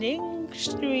winding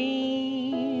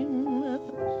stream.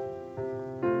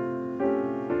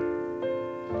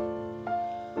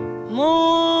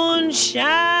 Moon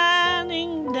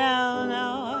shining down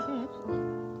on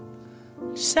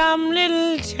some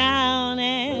little town,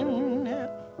 and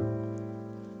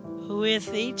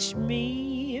with each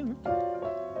beam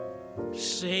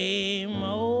same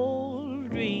old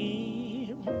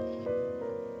dream.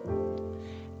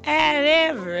 At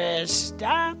every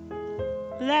stop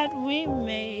that we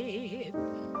made,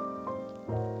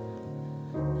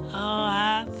 oh,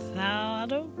 I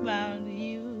thought about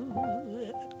you.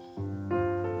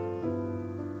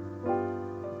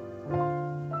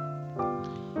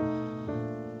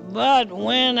 But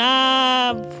when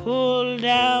I pulled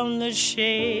down the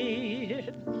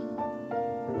shade,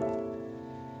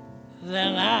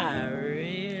 then I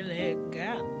really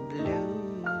got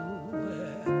blue.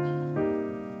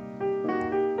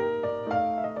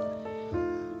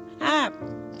 I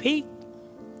peeked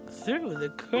through the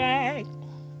crack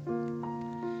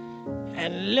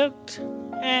and looked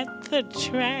at the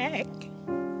track,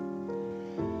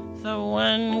 the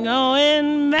one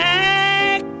going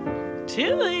back to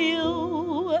you.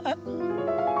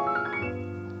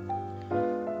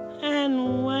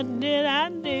 And what did I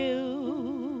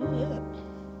do?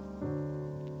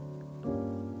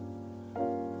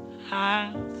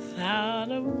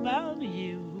 thought about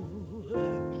you.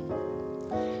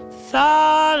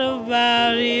 Thought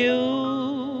about you.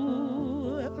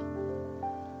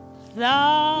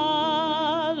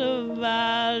 Thought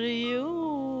about you.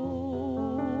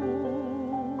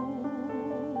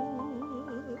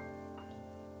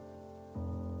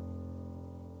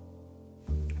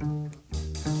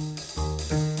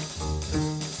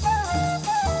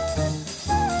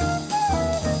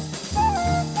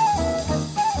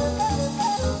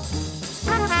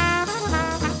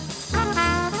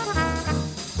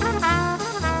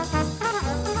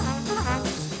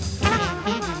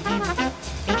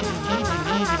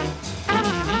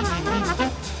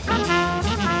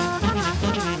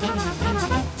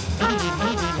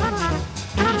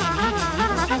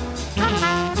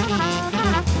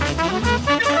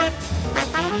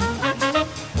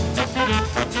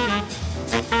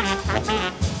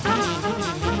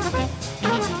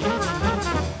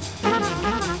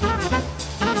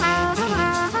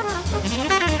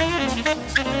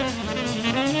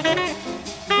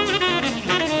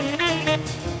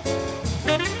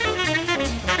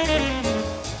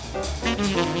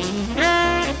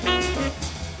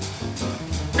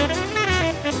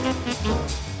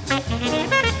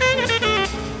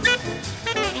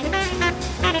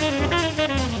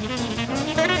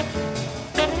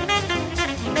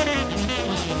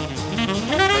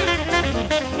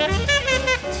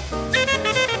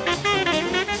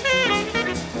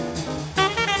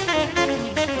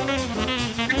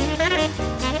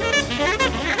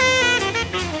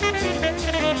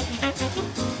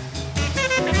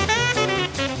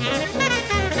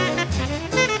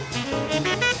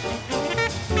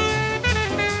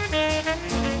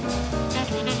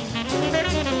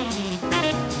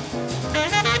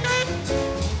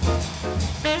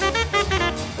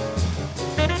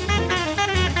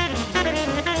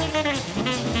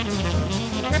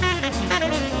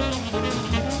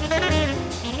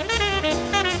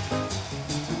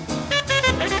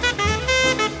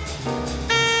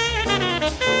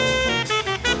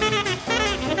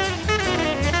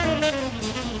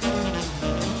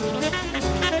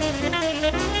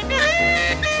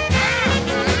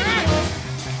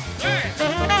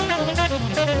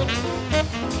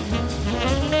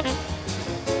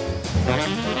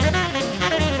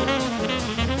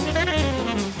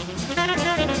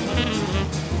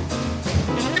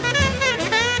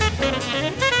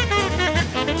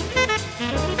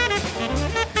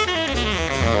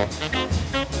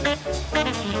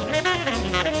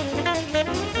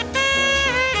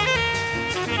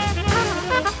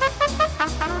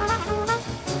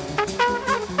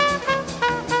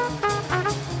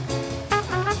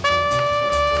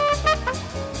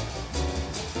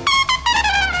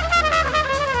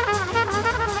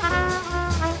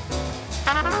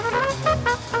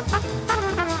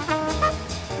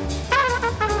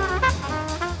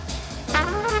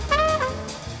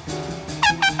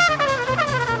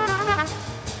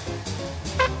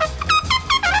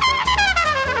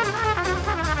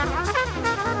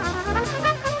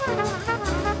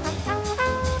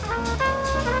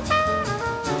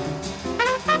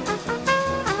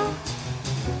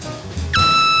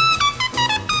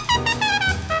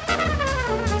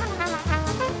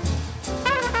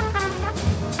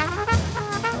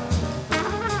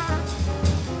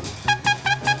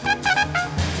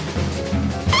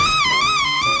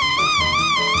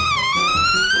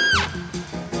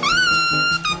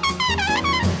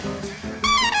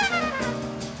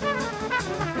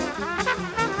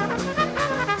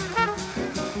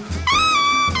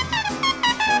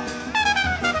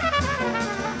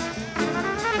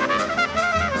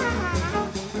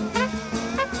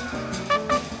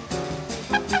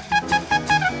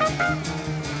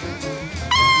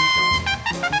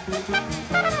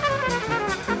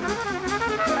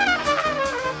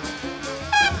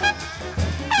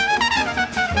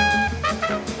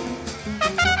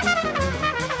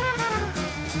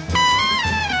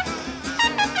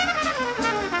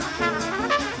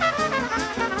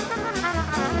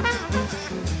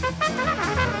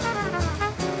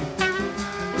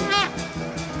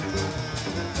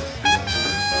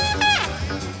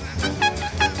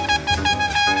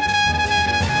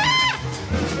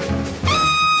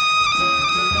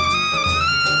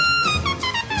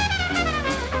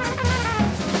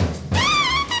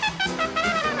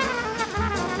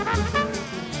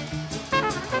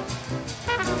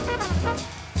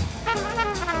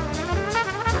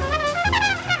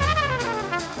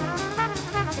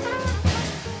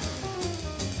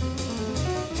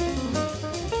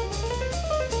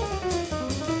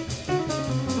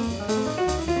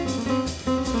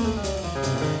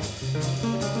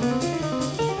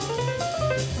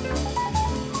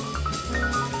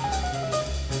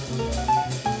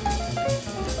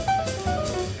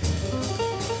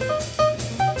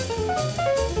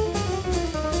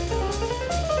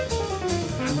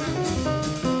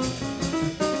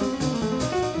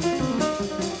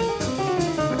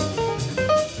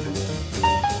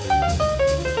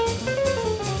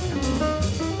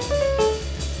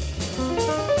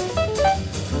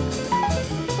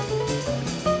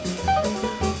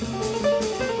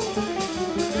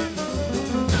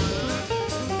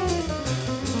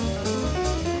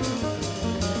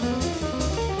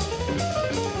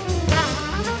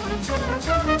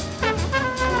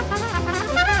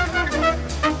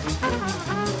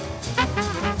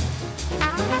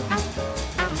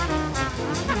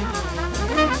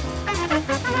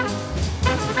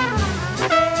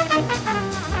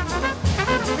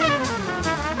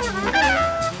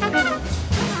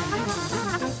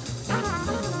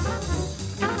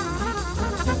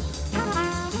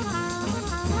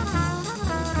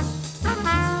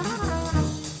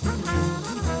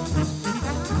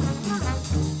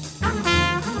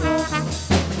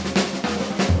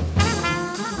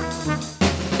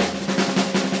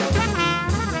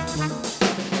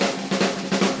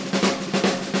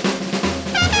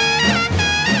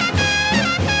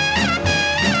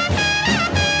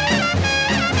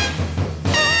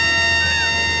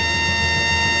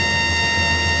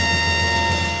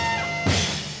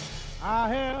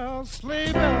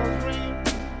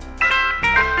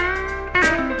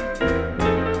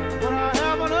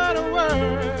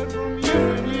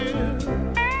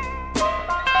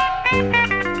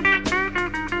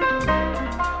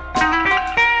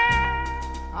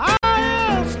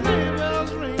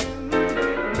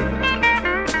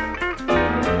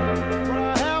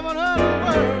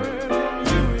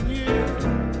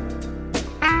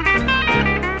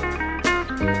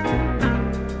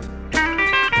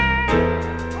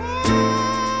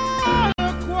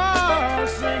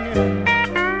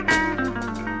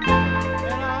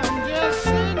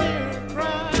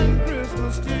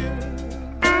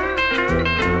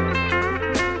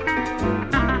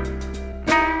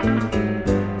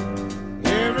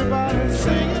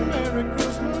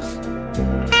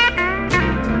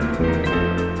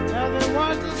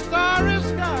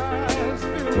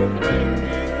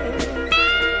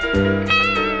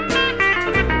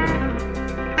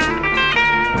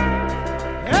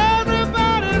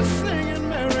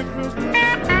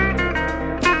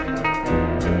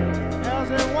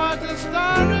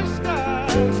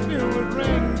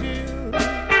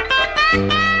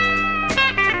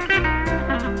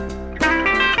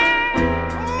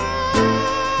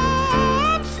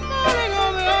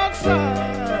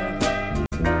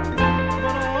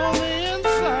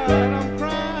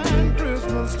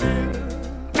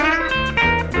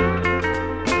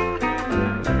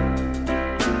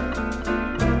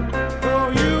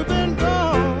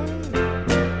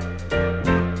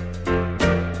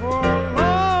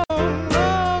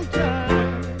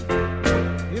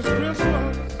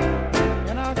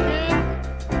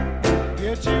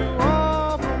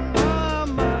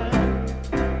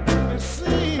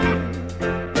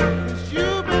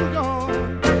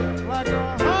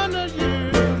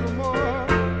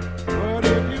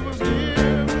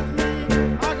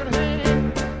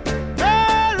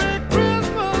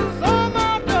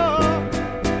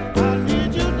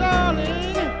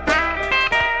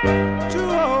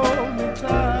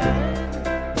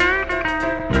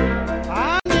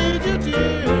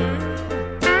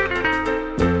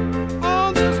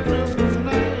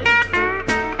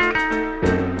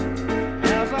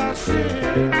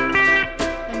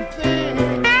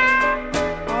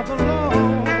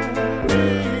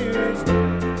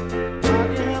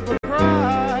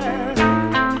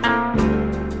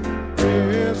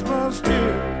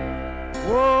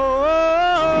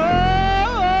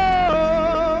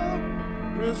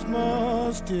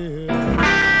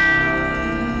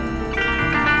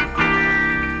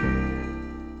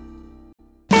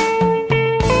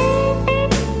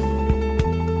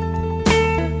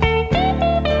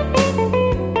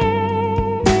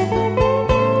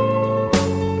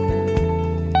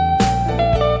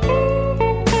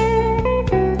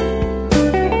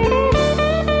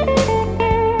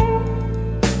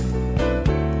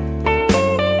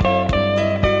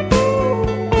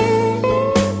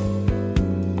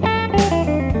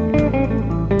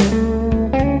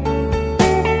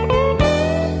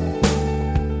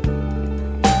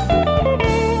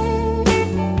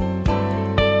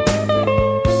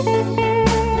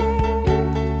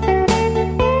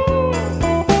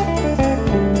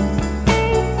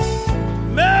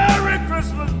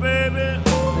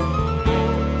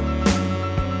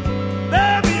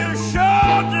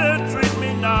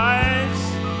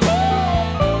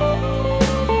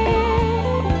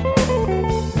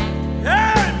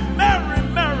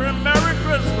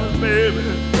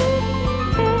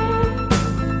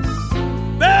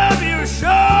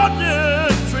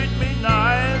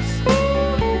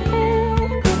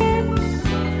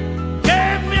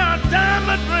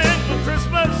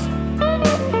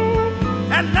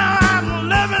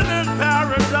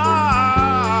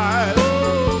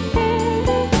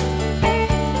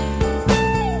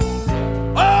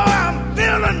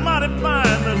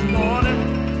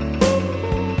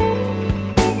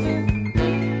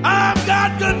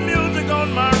 Good music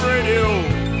on my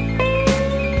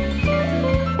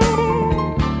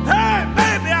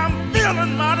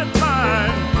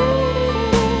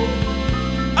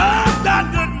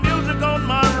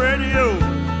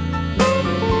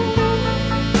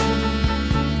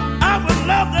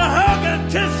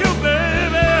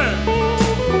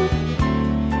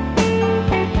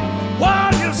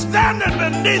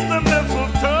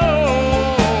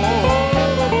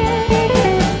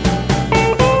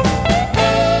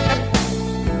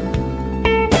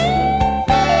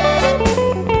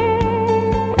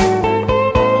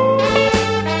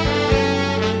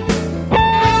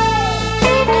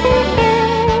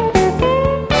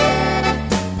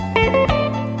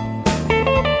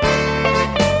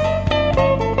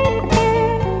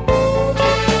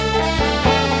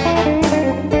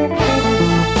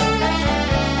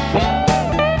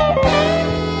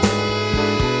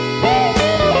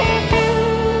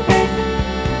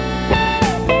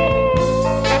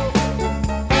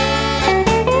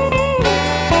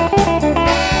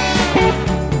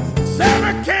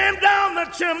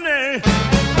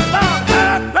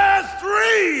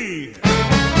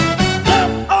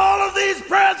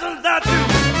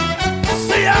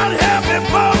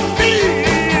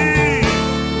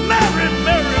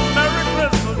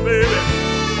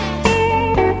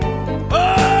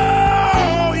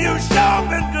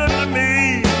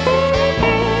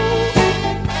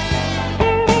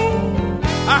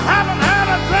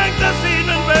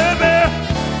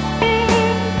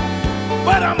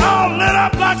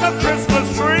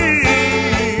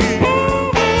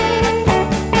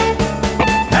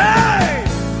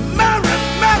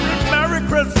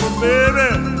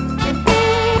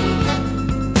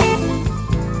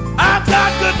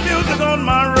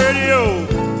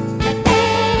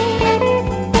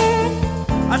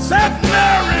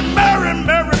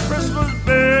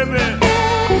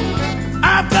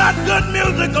got good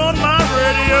music on my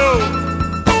radio.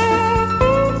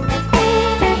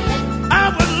 I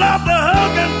would love to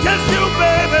hug and kiss you,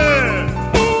 baby,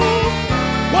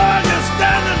 while you're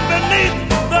standing beneath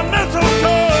the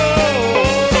mistletoe.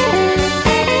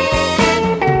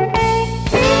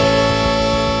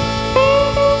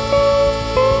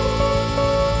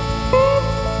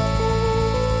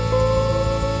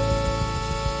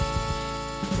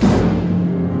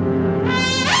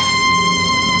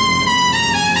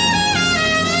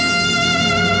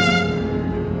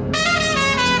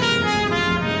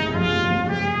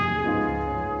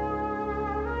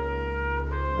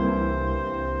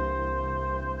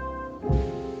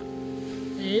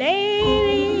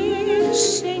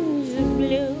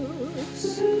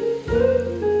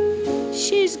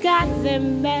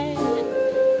 Them bad.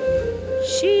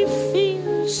 She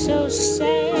feels so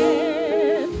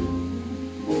sad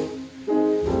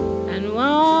and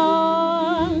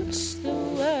wants the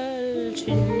world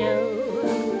to know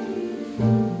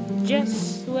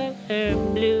just what her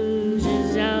blues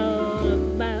is all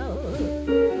about.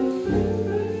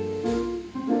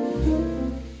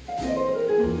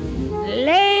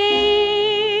 Lady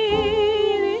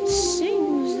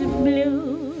sings the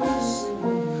blues.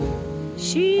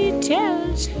 She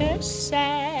tells her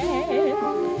sad,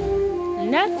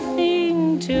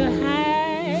 nothing to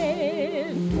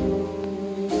hide.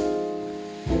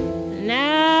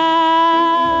 Now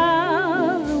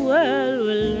the world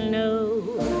will know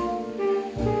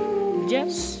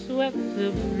just what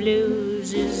the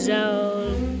blues is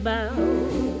all about.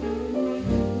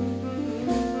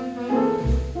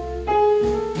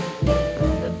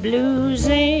 The blues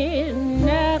ain't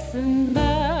nothing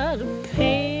but a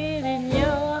pain in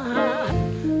your heart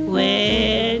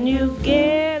when you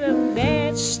get a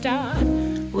bad start,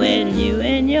 when you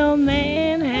and your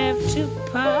man have to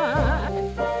part.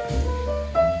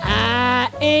 I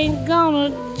ain't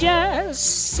gonna just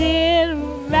sit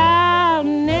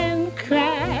around and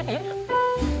cry.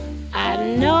 I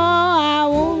know I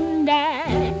won't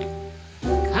die,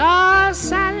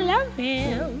 'cause I love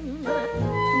him.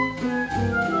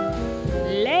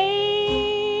 Lady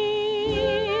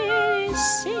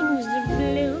sings the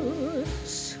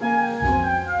blues.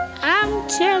 I'm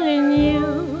telling you,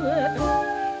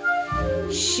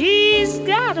 she's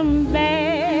got 'em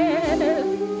bad.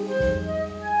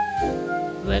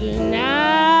 But now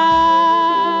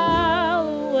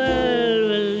the world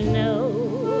will know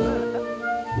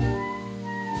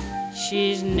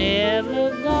she's never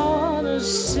gonna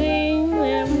sing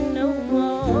them no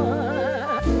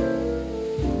more.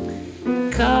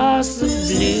 'Cause the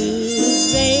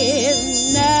blues ain't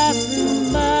nothing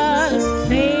but a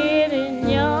pain in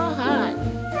your heart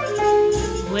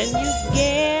when you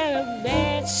get a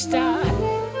bad start,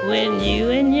 when you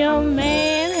and your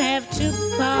man have to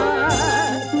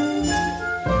part.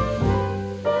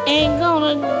 Ain't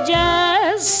gonna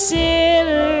just sit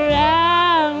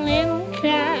around and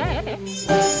cry.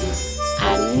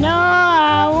 I know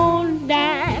I won't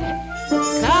die,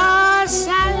 'cause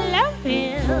I love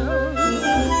him.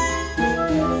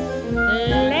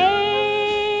 Lady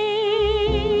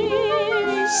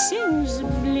sings the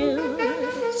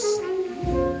blues.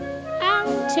 I'm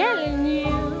telling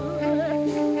you,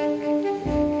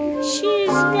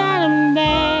 she's got 'em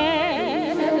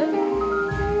bad.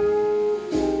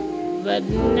 But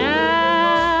now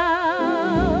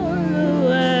the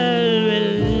world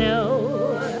will know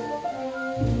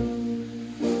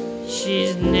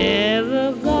she's never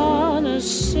gonna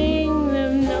sing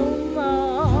them no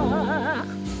more.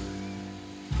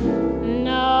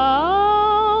 No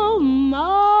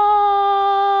more.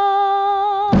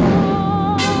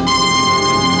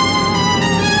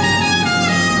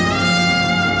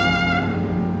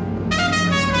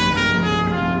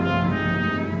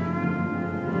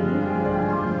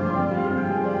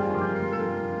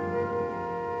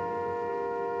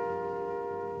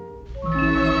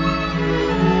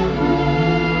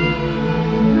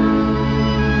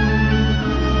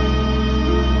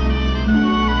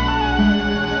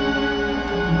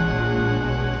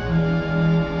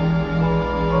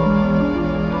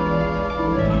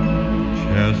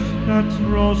 Chestnuts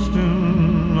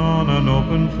roasting on an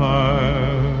open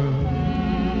fire,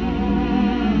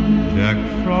 Jack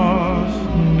Frost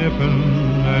nipping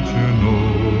at your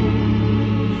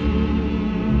nose,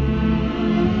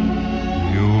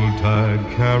 Yuletide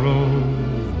carols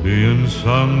being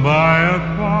sung by a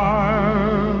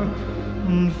choir,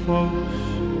 and folks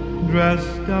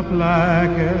dressed up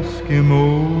like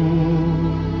Eskimos.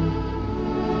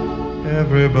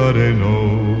 Everybody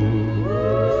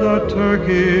knows a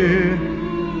turkey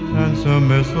and some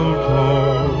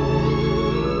mistletoe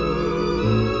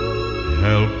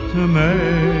help to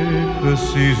make the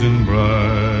season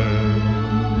bright.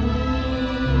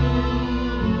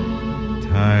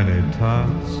 Tiny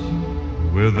tots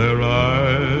with their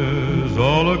eyes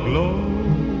all aglow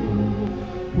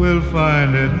will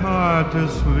find it hard to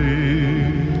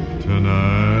sleep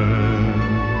tonight.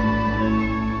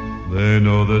 They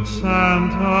know that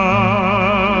Santa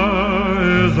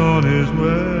is on his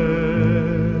way.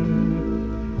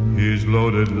 He's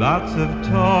loaded lots of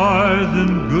toys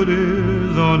and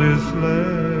goodies on his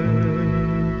sleigh.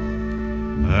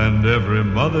 And every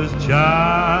mother's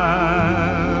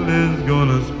child is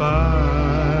gonna spy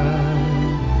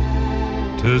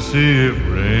to see if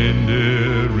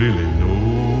reindeer really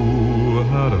know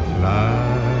how to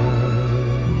fly.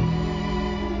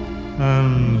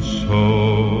 And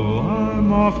so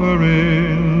I'm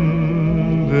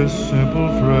offering this simple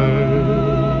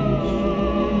phrase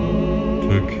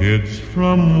to kids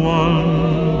from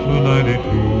 1 to 92.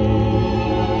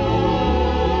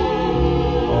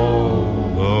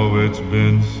 Although it's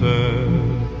been said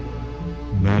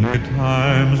many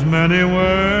times, many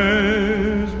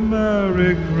ways,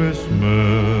 Merry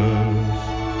Christmas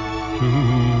to you.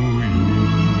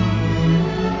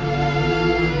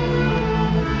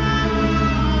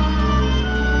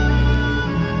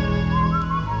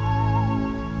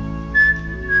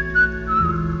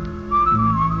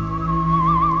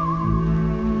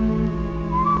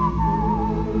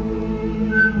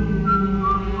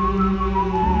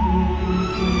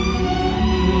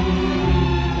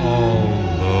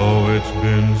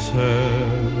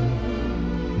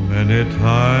 Many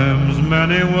times,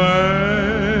 many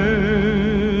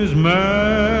ways,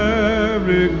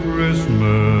 Merry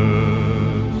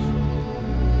Christmas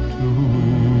to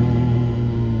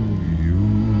you.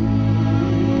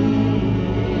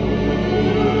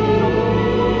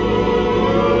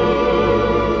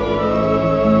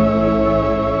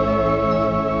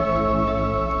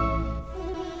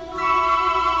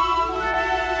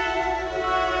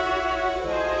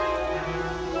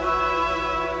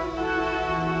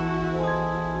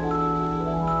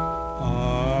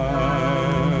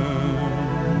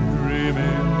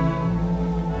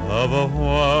 Of a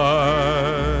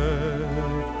white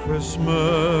Christmas,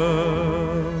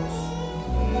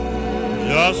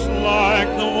 just like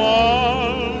the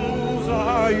ones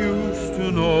I used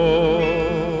to know,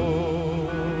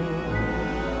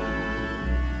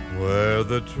 where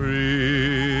the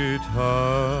treetops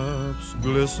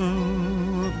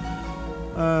glisten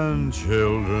and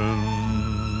children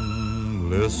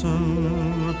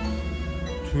listen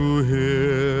to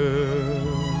hear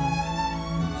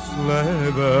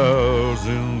sleigh bells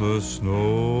in the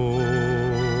snow.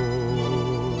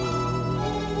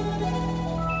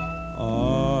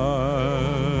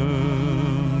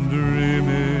 I'm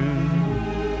dreaming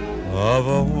of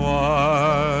a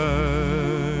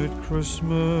white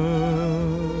Christmas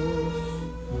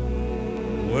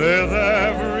with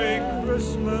every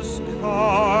Christmas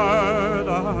card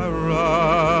I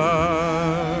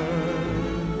write.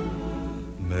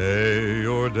 May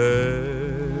your day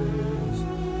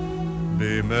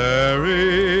be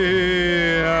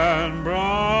merry and bright,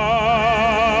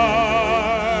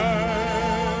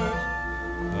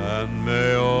 and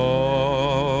may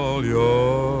all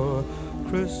your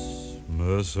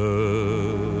Christmases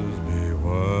be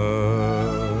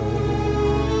white.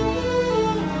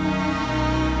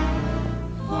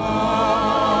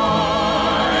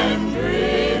 I'm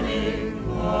dreaming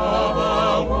of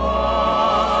a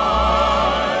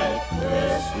white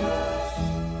Christmas,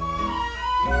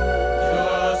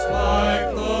 like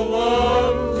the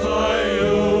ones I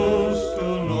used to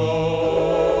know,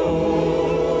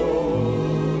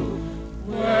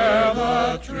 where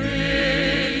the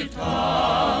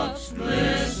treetops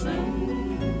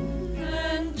glisten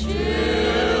and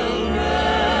children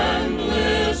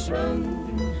listen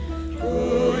to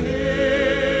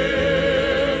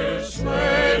hear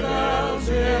sleigh bells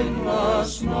in the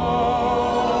snow.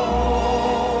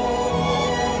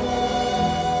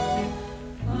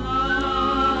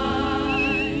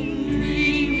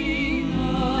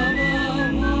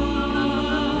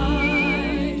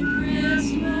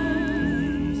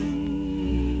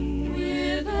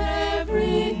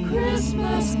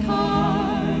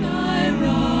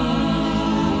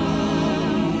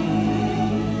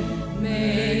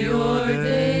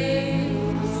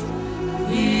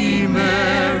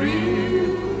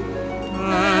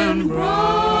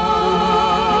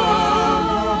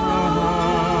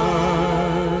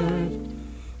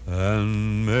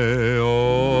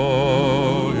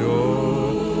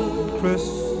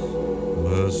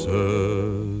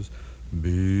 Christmases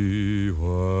be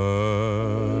white.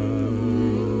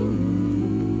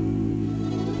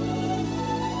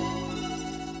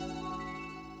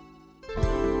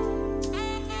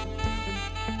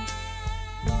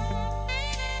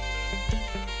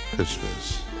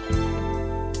 Christmas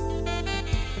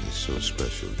is so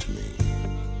special to me.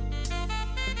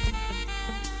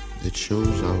 It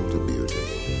shows all the beauty,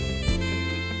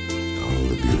 all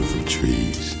the beautiful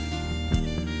trees.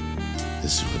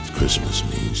 This is what Christmas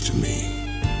means to me.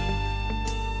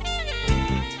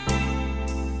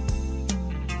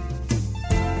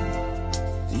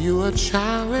 You're a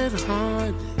child at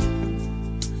heart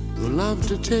who love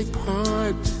to take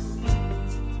part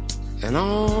in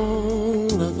all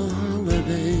of the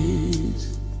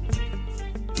holidays.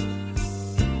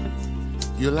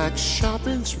 You like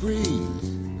shopping sprees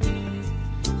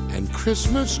and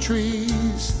Christmas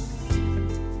trees,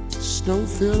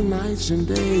 snow-filled nights and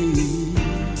days.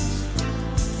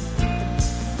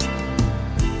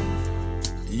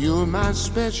 You're my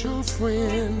special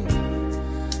friend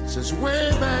since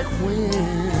way back when.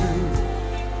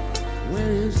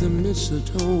 Where is the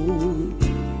mistletoe?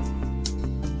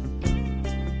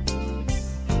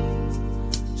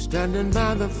 Standing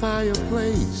by the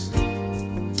fireplace,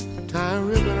 tie a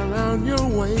ribbon around your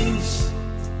waist,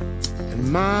 and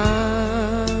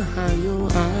my, how your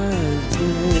eyes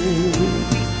glow.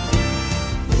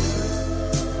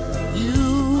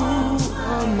 You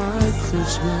are my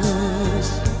Christmas.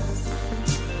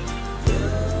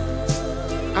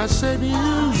 I said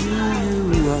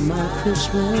you are my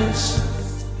Christmas.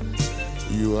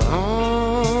 You are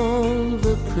all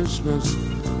the Christmas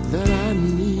that I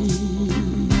need.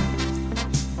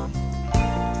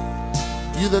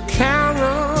 You're the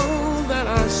carol that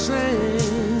I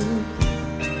sing.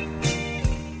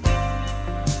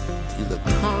 You're the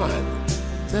card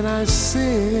that I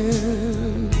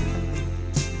send.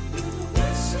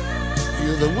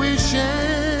 You're the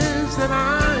wishes that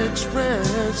I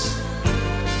express.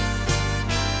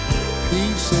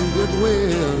 Peace and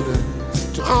goodwill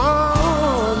to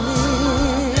all men.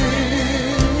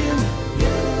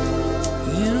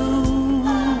 You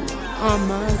are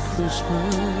my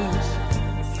Christmas.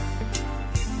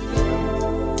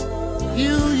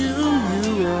 You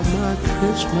are my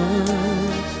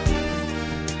Christmas.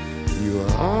 You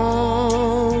are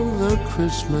all the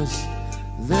Christmas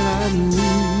that I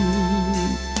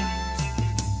need.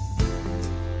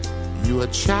 You a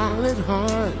child at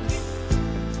heart,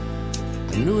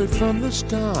 I knew it from the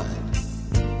start.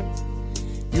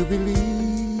 You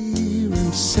believe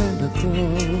in Santa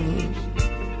Claus,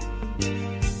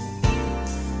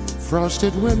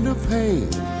 frosted window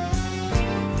pane,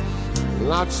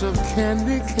 lots of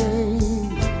candy cane,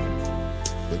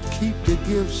 but keep the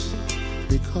gifts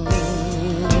because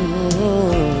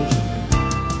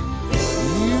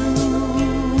you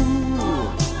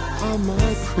are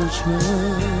my Christmas.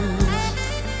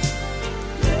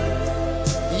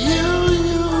 You,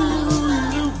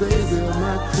 baby, are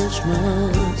my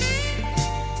Christmas.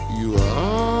 You are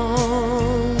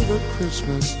all the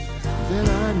Christmas that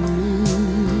I need.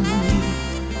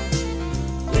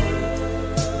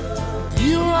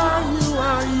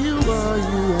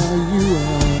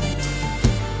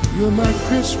 You're my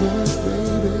Christmas,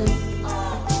 baby.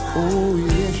 Oh,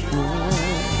 yes, you are.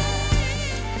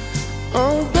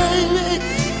 Oh, baby.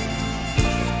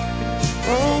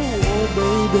 Oh,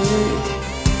 baby.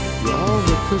 You're all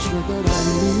the Christmas that I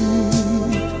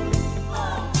need.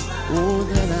 Oh,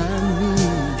 that I need.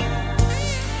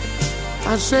 I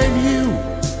said you.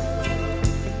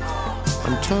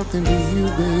 I'm talking to you,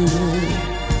 baby.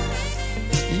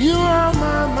 You are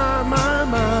my.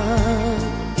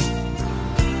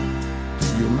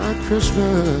 You're my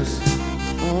Christmas,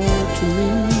 all to me,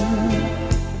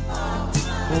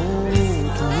 all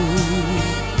to me.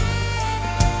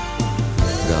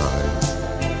 Darling,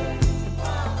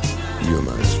 you're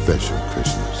my special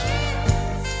Christmas.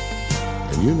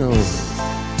 And you know,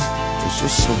 there's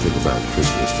just something about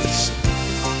Christmas that's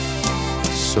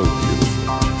so beautiful.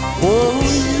 Oh,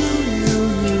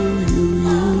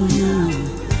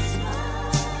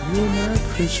 you're my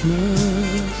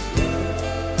Christmas.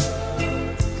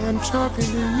 I'm talking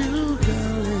to you,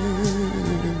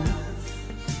 darling.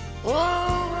 Oh,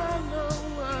 I know.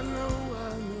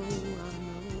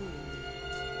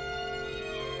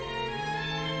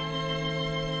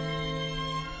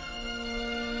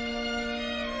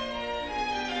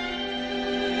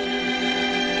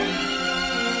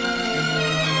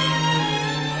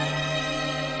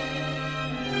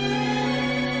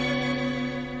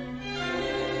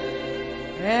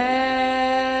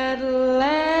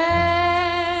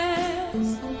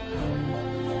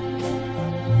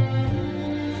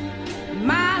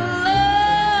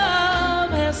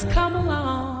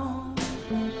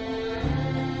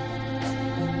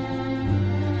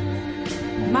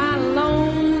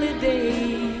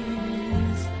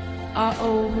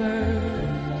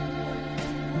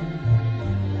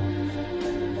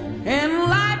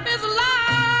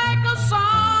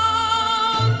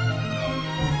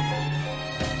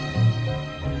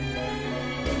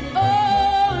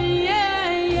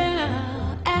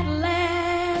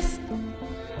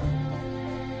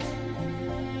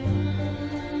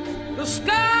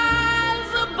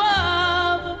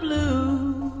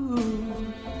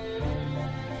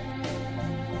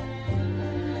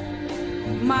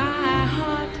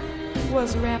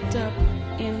 was wrapped up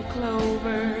in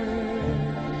clover.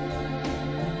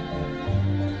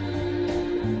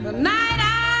 The night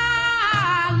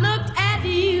I looked at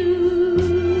you,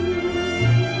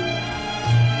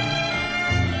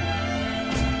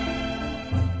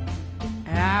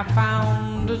 I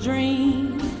found a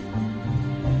dream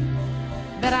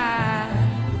that I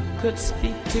could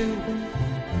speak to,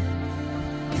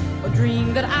 a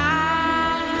dream that I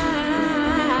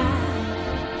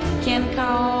can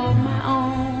call my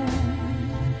own.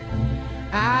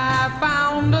 I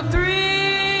found a thrill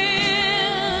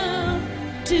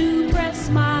to press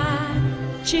my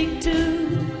cheek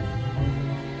to,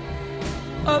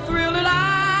 a thrill that I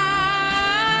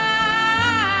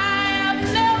have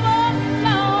never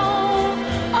known.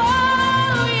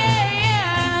 Oh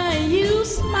yeah, you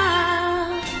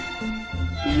smile,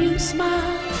 you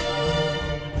smile.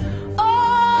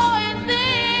 Oh, and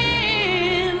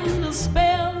then the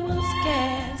spell was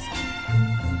cast,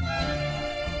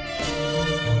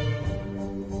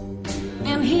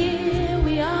 and here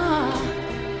we are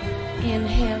in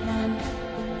heaven.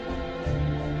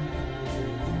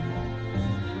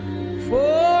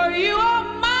 For you are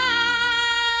mine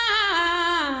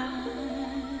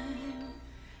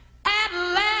at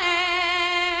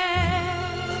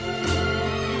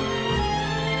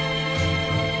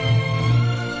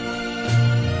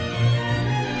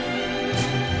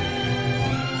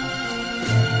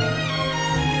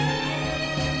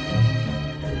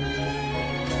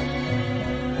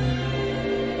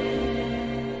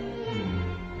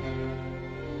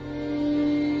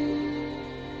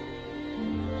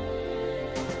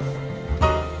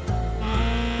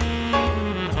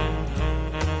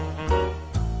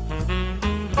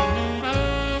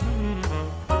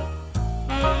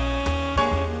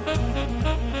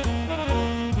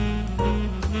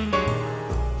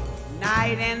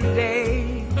Night and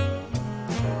day,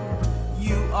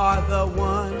 you are the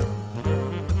one.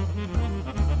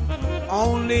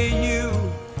 Only you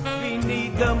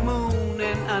beneath the moon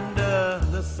and under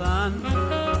the sun.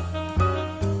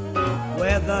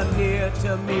 Whether near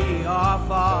to me or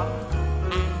far,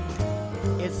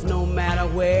 it's no matter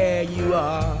where you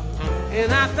are.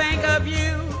 And I think of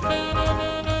you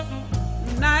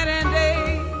night and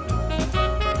day,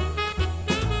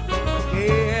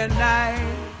 day and night.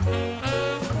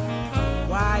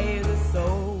 Why is it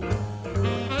so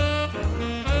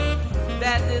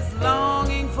that this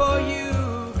longing for you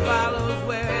follows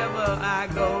wherever I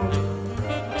go?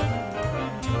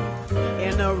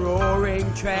 In the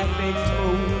roaring traffic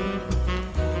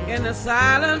smooth, in the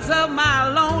silence of my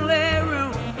lonely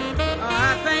room,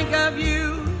 I think of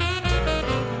you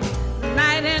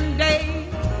night and day.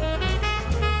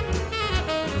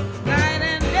 Night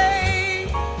and day,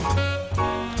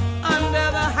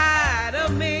 under the hide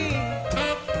of me,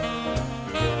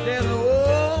 there's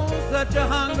such a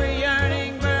hungry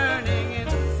yearning burning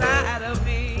inside of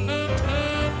me,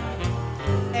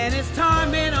 and its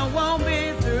torment won't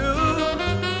be through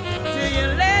till you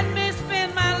let me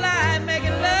spend my life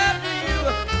making love to you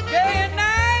day and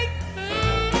night,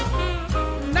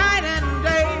 night and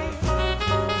day.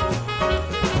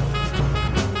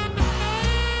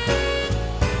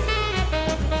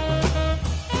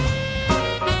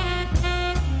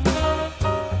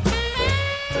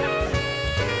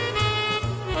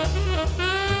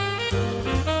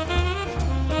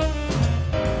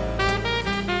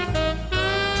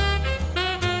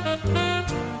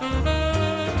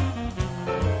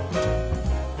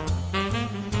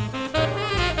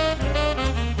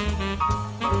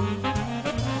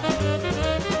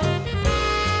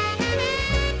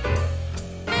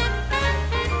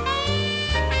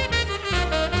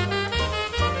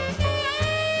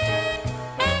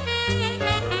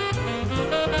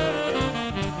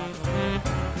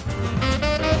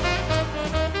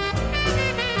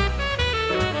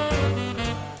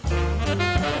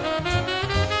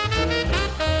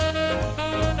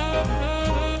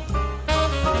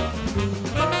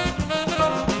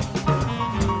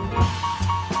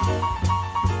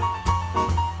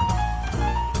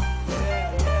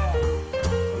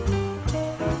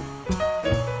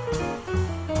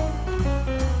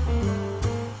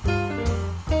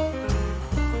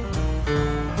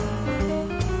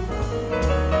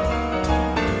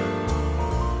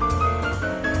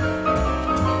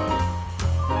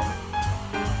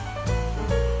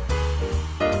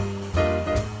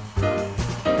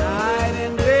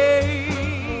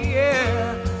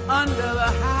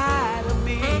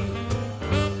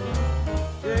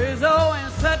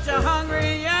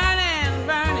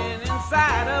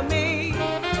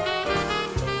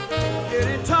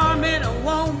 Torment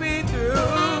won't be through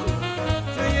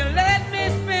till you let me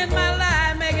spend my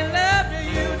life making love to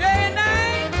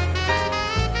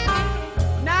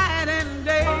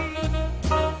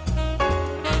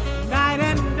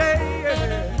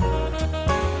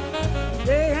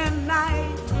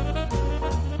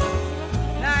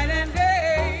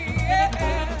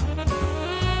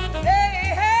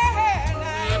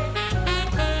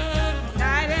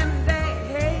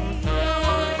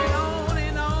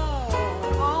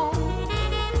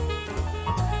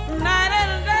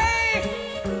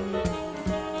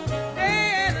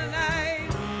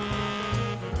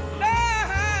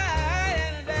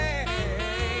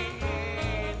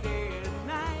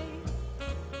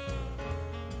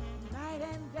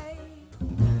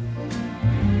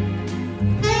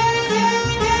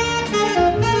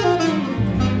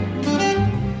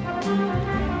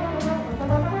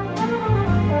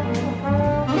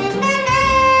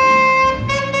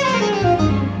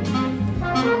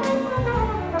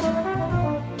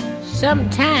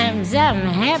Sometimes I'm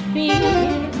happy,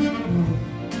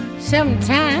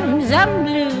 sometimes I'm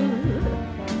blue.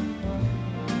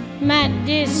 My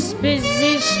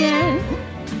disposition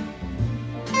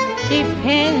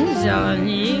depends on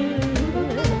you.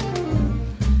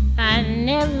 I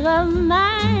never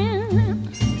mind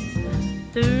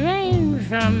the rain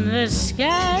from the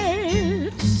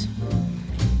skies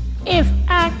if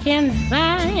I can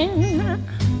find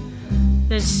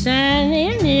the sun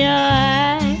in your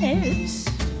eyes.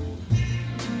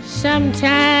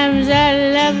 Sometimes I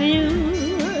love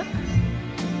you,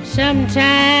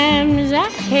 sometimes I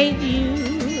hate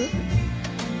you,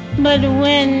 but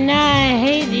when I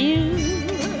hate you,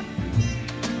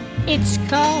 it's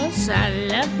 'cause I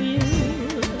love you.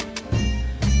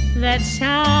 That's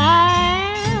how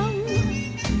I am.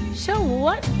 So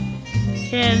what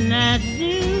can I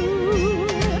do?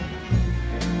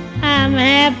 I'm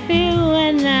happy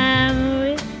when I'm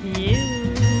with you.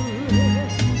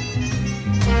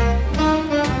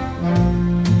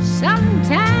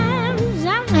 Sometimes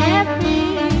I'm happy,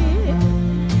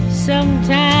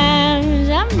 sometimes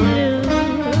I'm blue.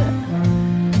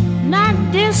 My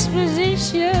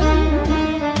disposition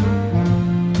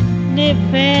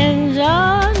depends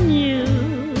on you.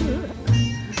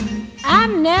 I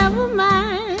never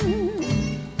mind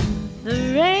the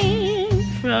rain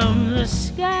from the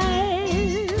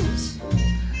skies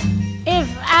if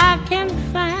I can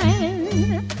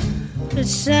find the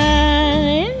sun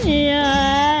in your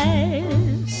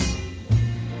eyes.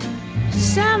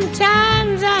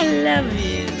 Sometimes I love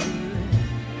you,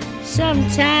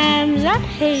 sometimes I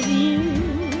hate you,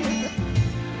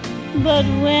 but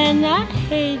when I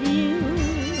hate you,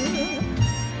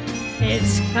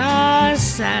 it's 'cause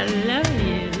I love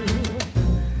you.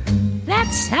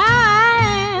 That's how I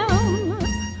am.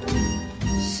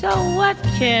 So what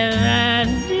can I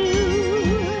do?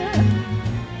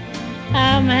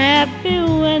 I'm happy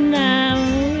when I'm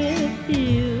with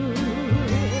you.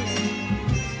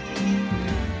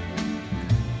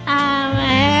 I'm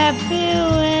happy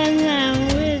when I'm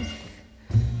with.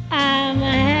 I'm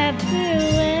happy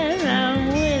when I'm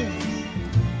with.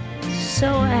 So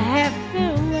happy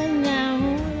when I'm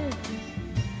with.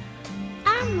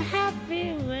 I'm happy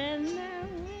when I'm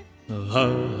with.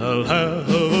 I'll have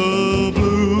a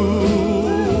blue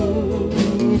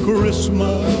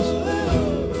Christmas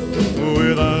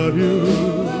without you.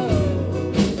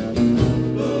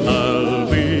 I'll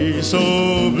be so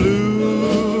blue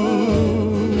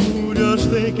just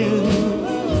thinking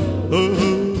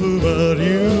about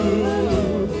you.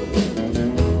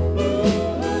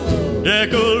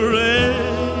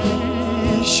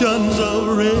 Decorations of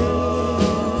red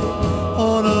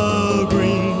on a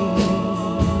green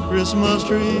Christmas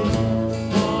tree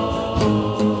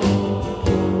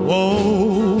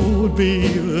won't be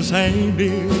the same,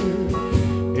 dear,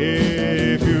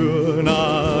 if you're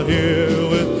not here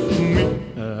with me.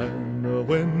 And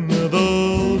when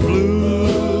those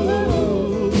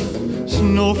blue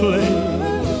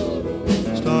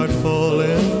snowflakes start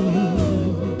falling,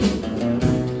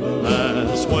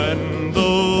 that's when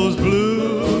those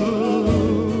blue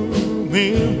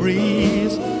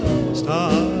memories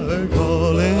start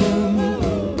calling.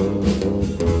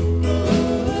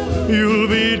 You'll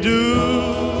be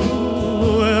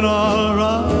doing all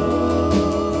right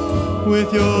with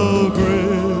your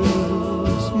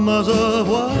Christmas of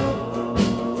white,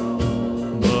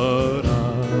 but I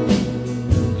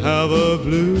have a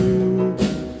blue,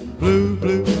 blue,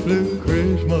 blue, blue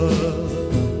Christmas.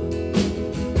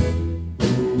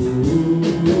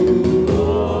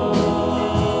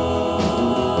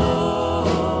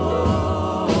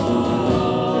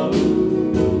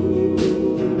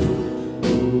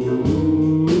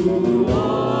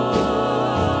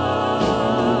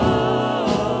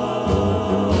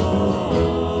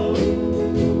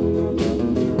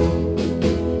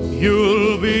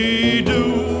 You'll be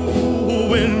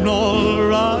doing all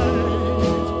right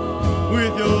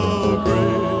with your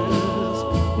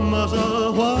Christmas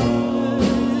of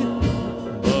white,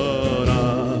 but I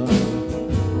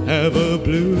have a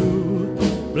blue,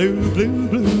 blue, blue,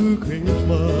 blue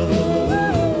Christmas.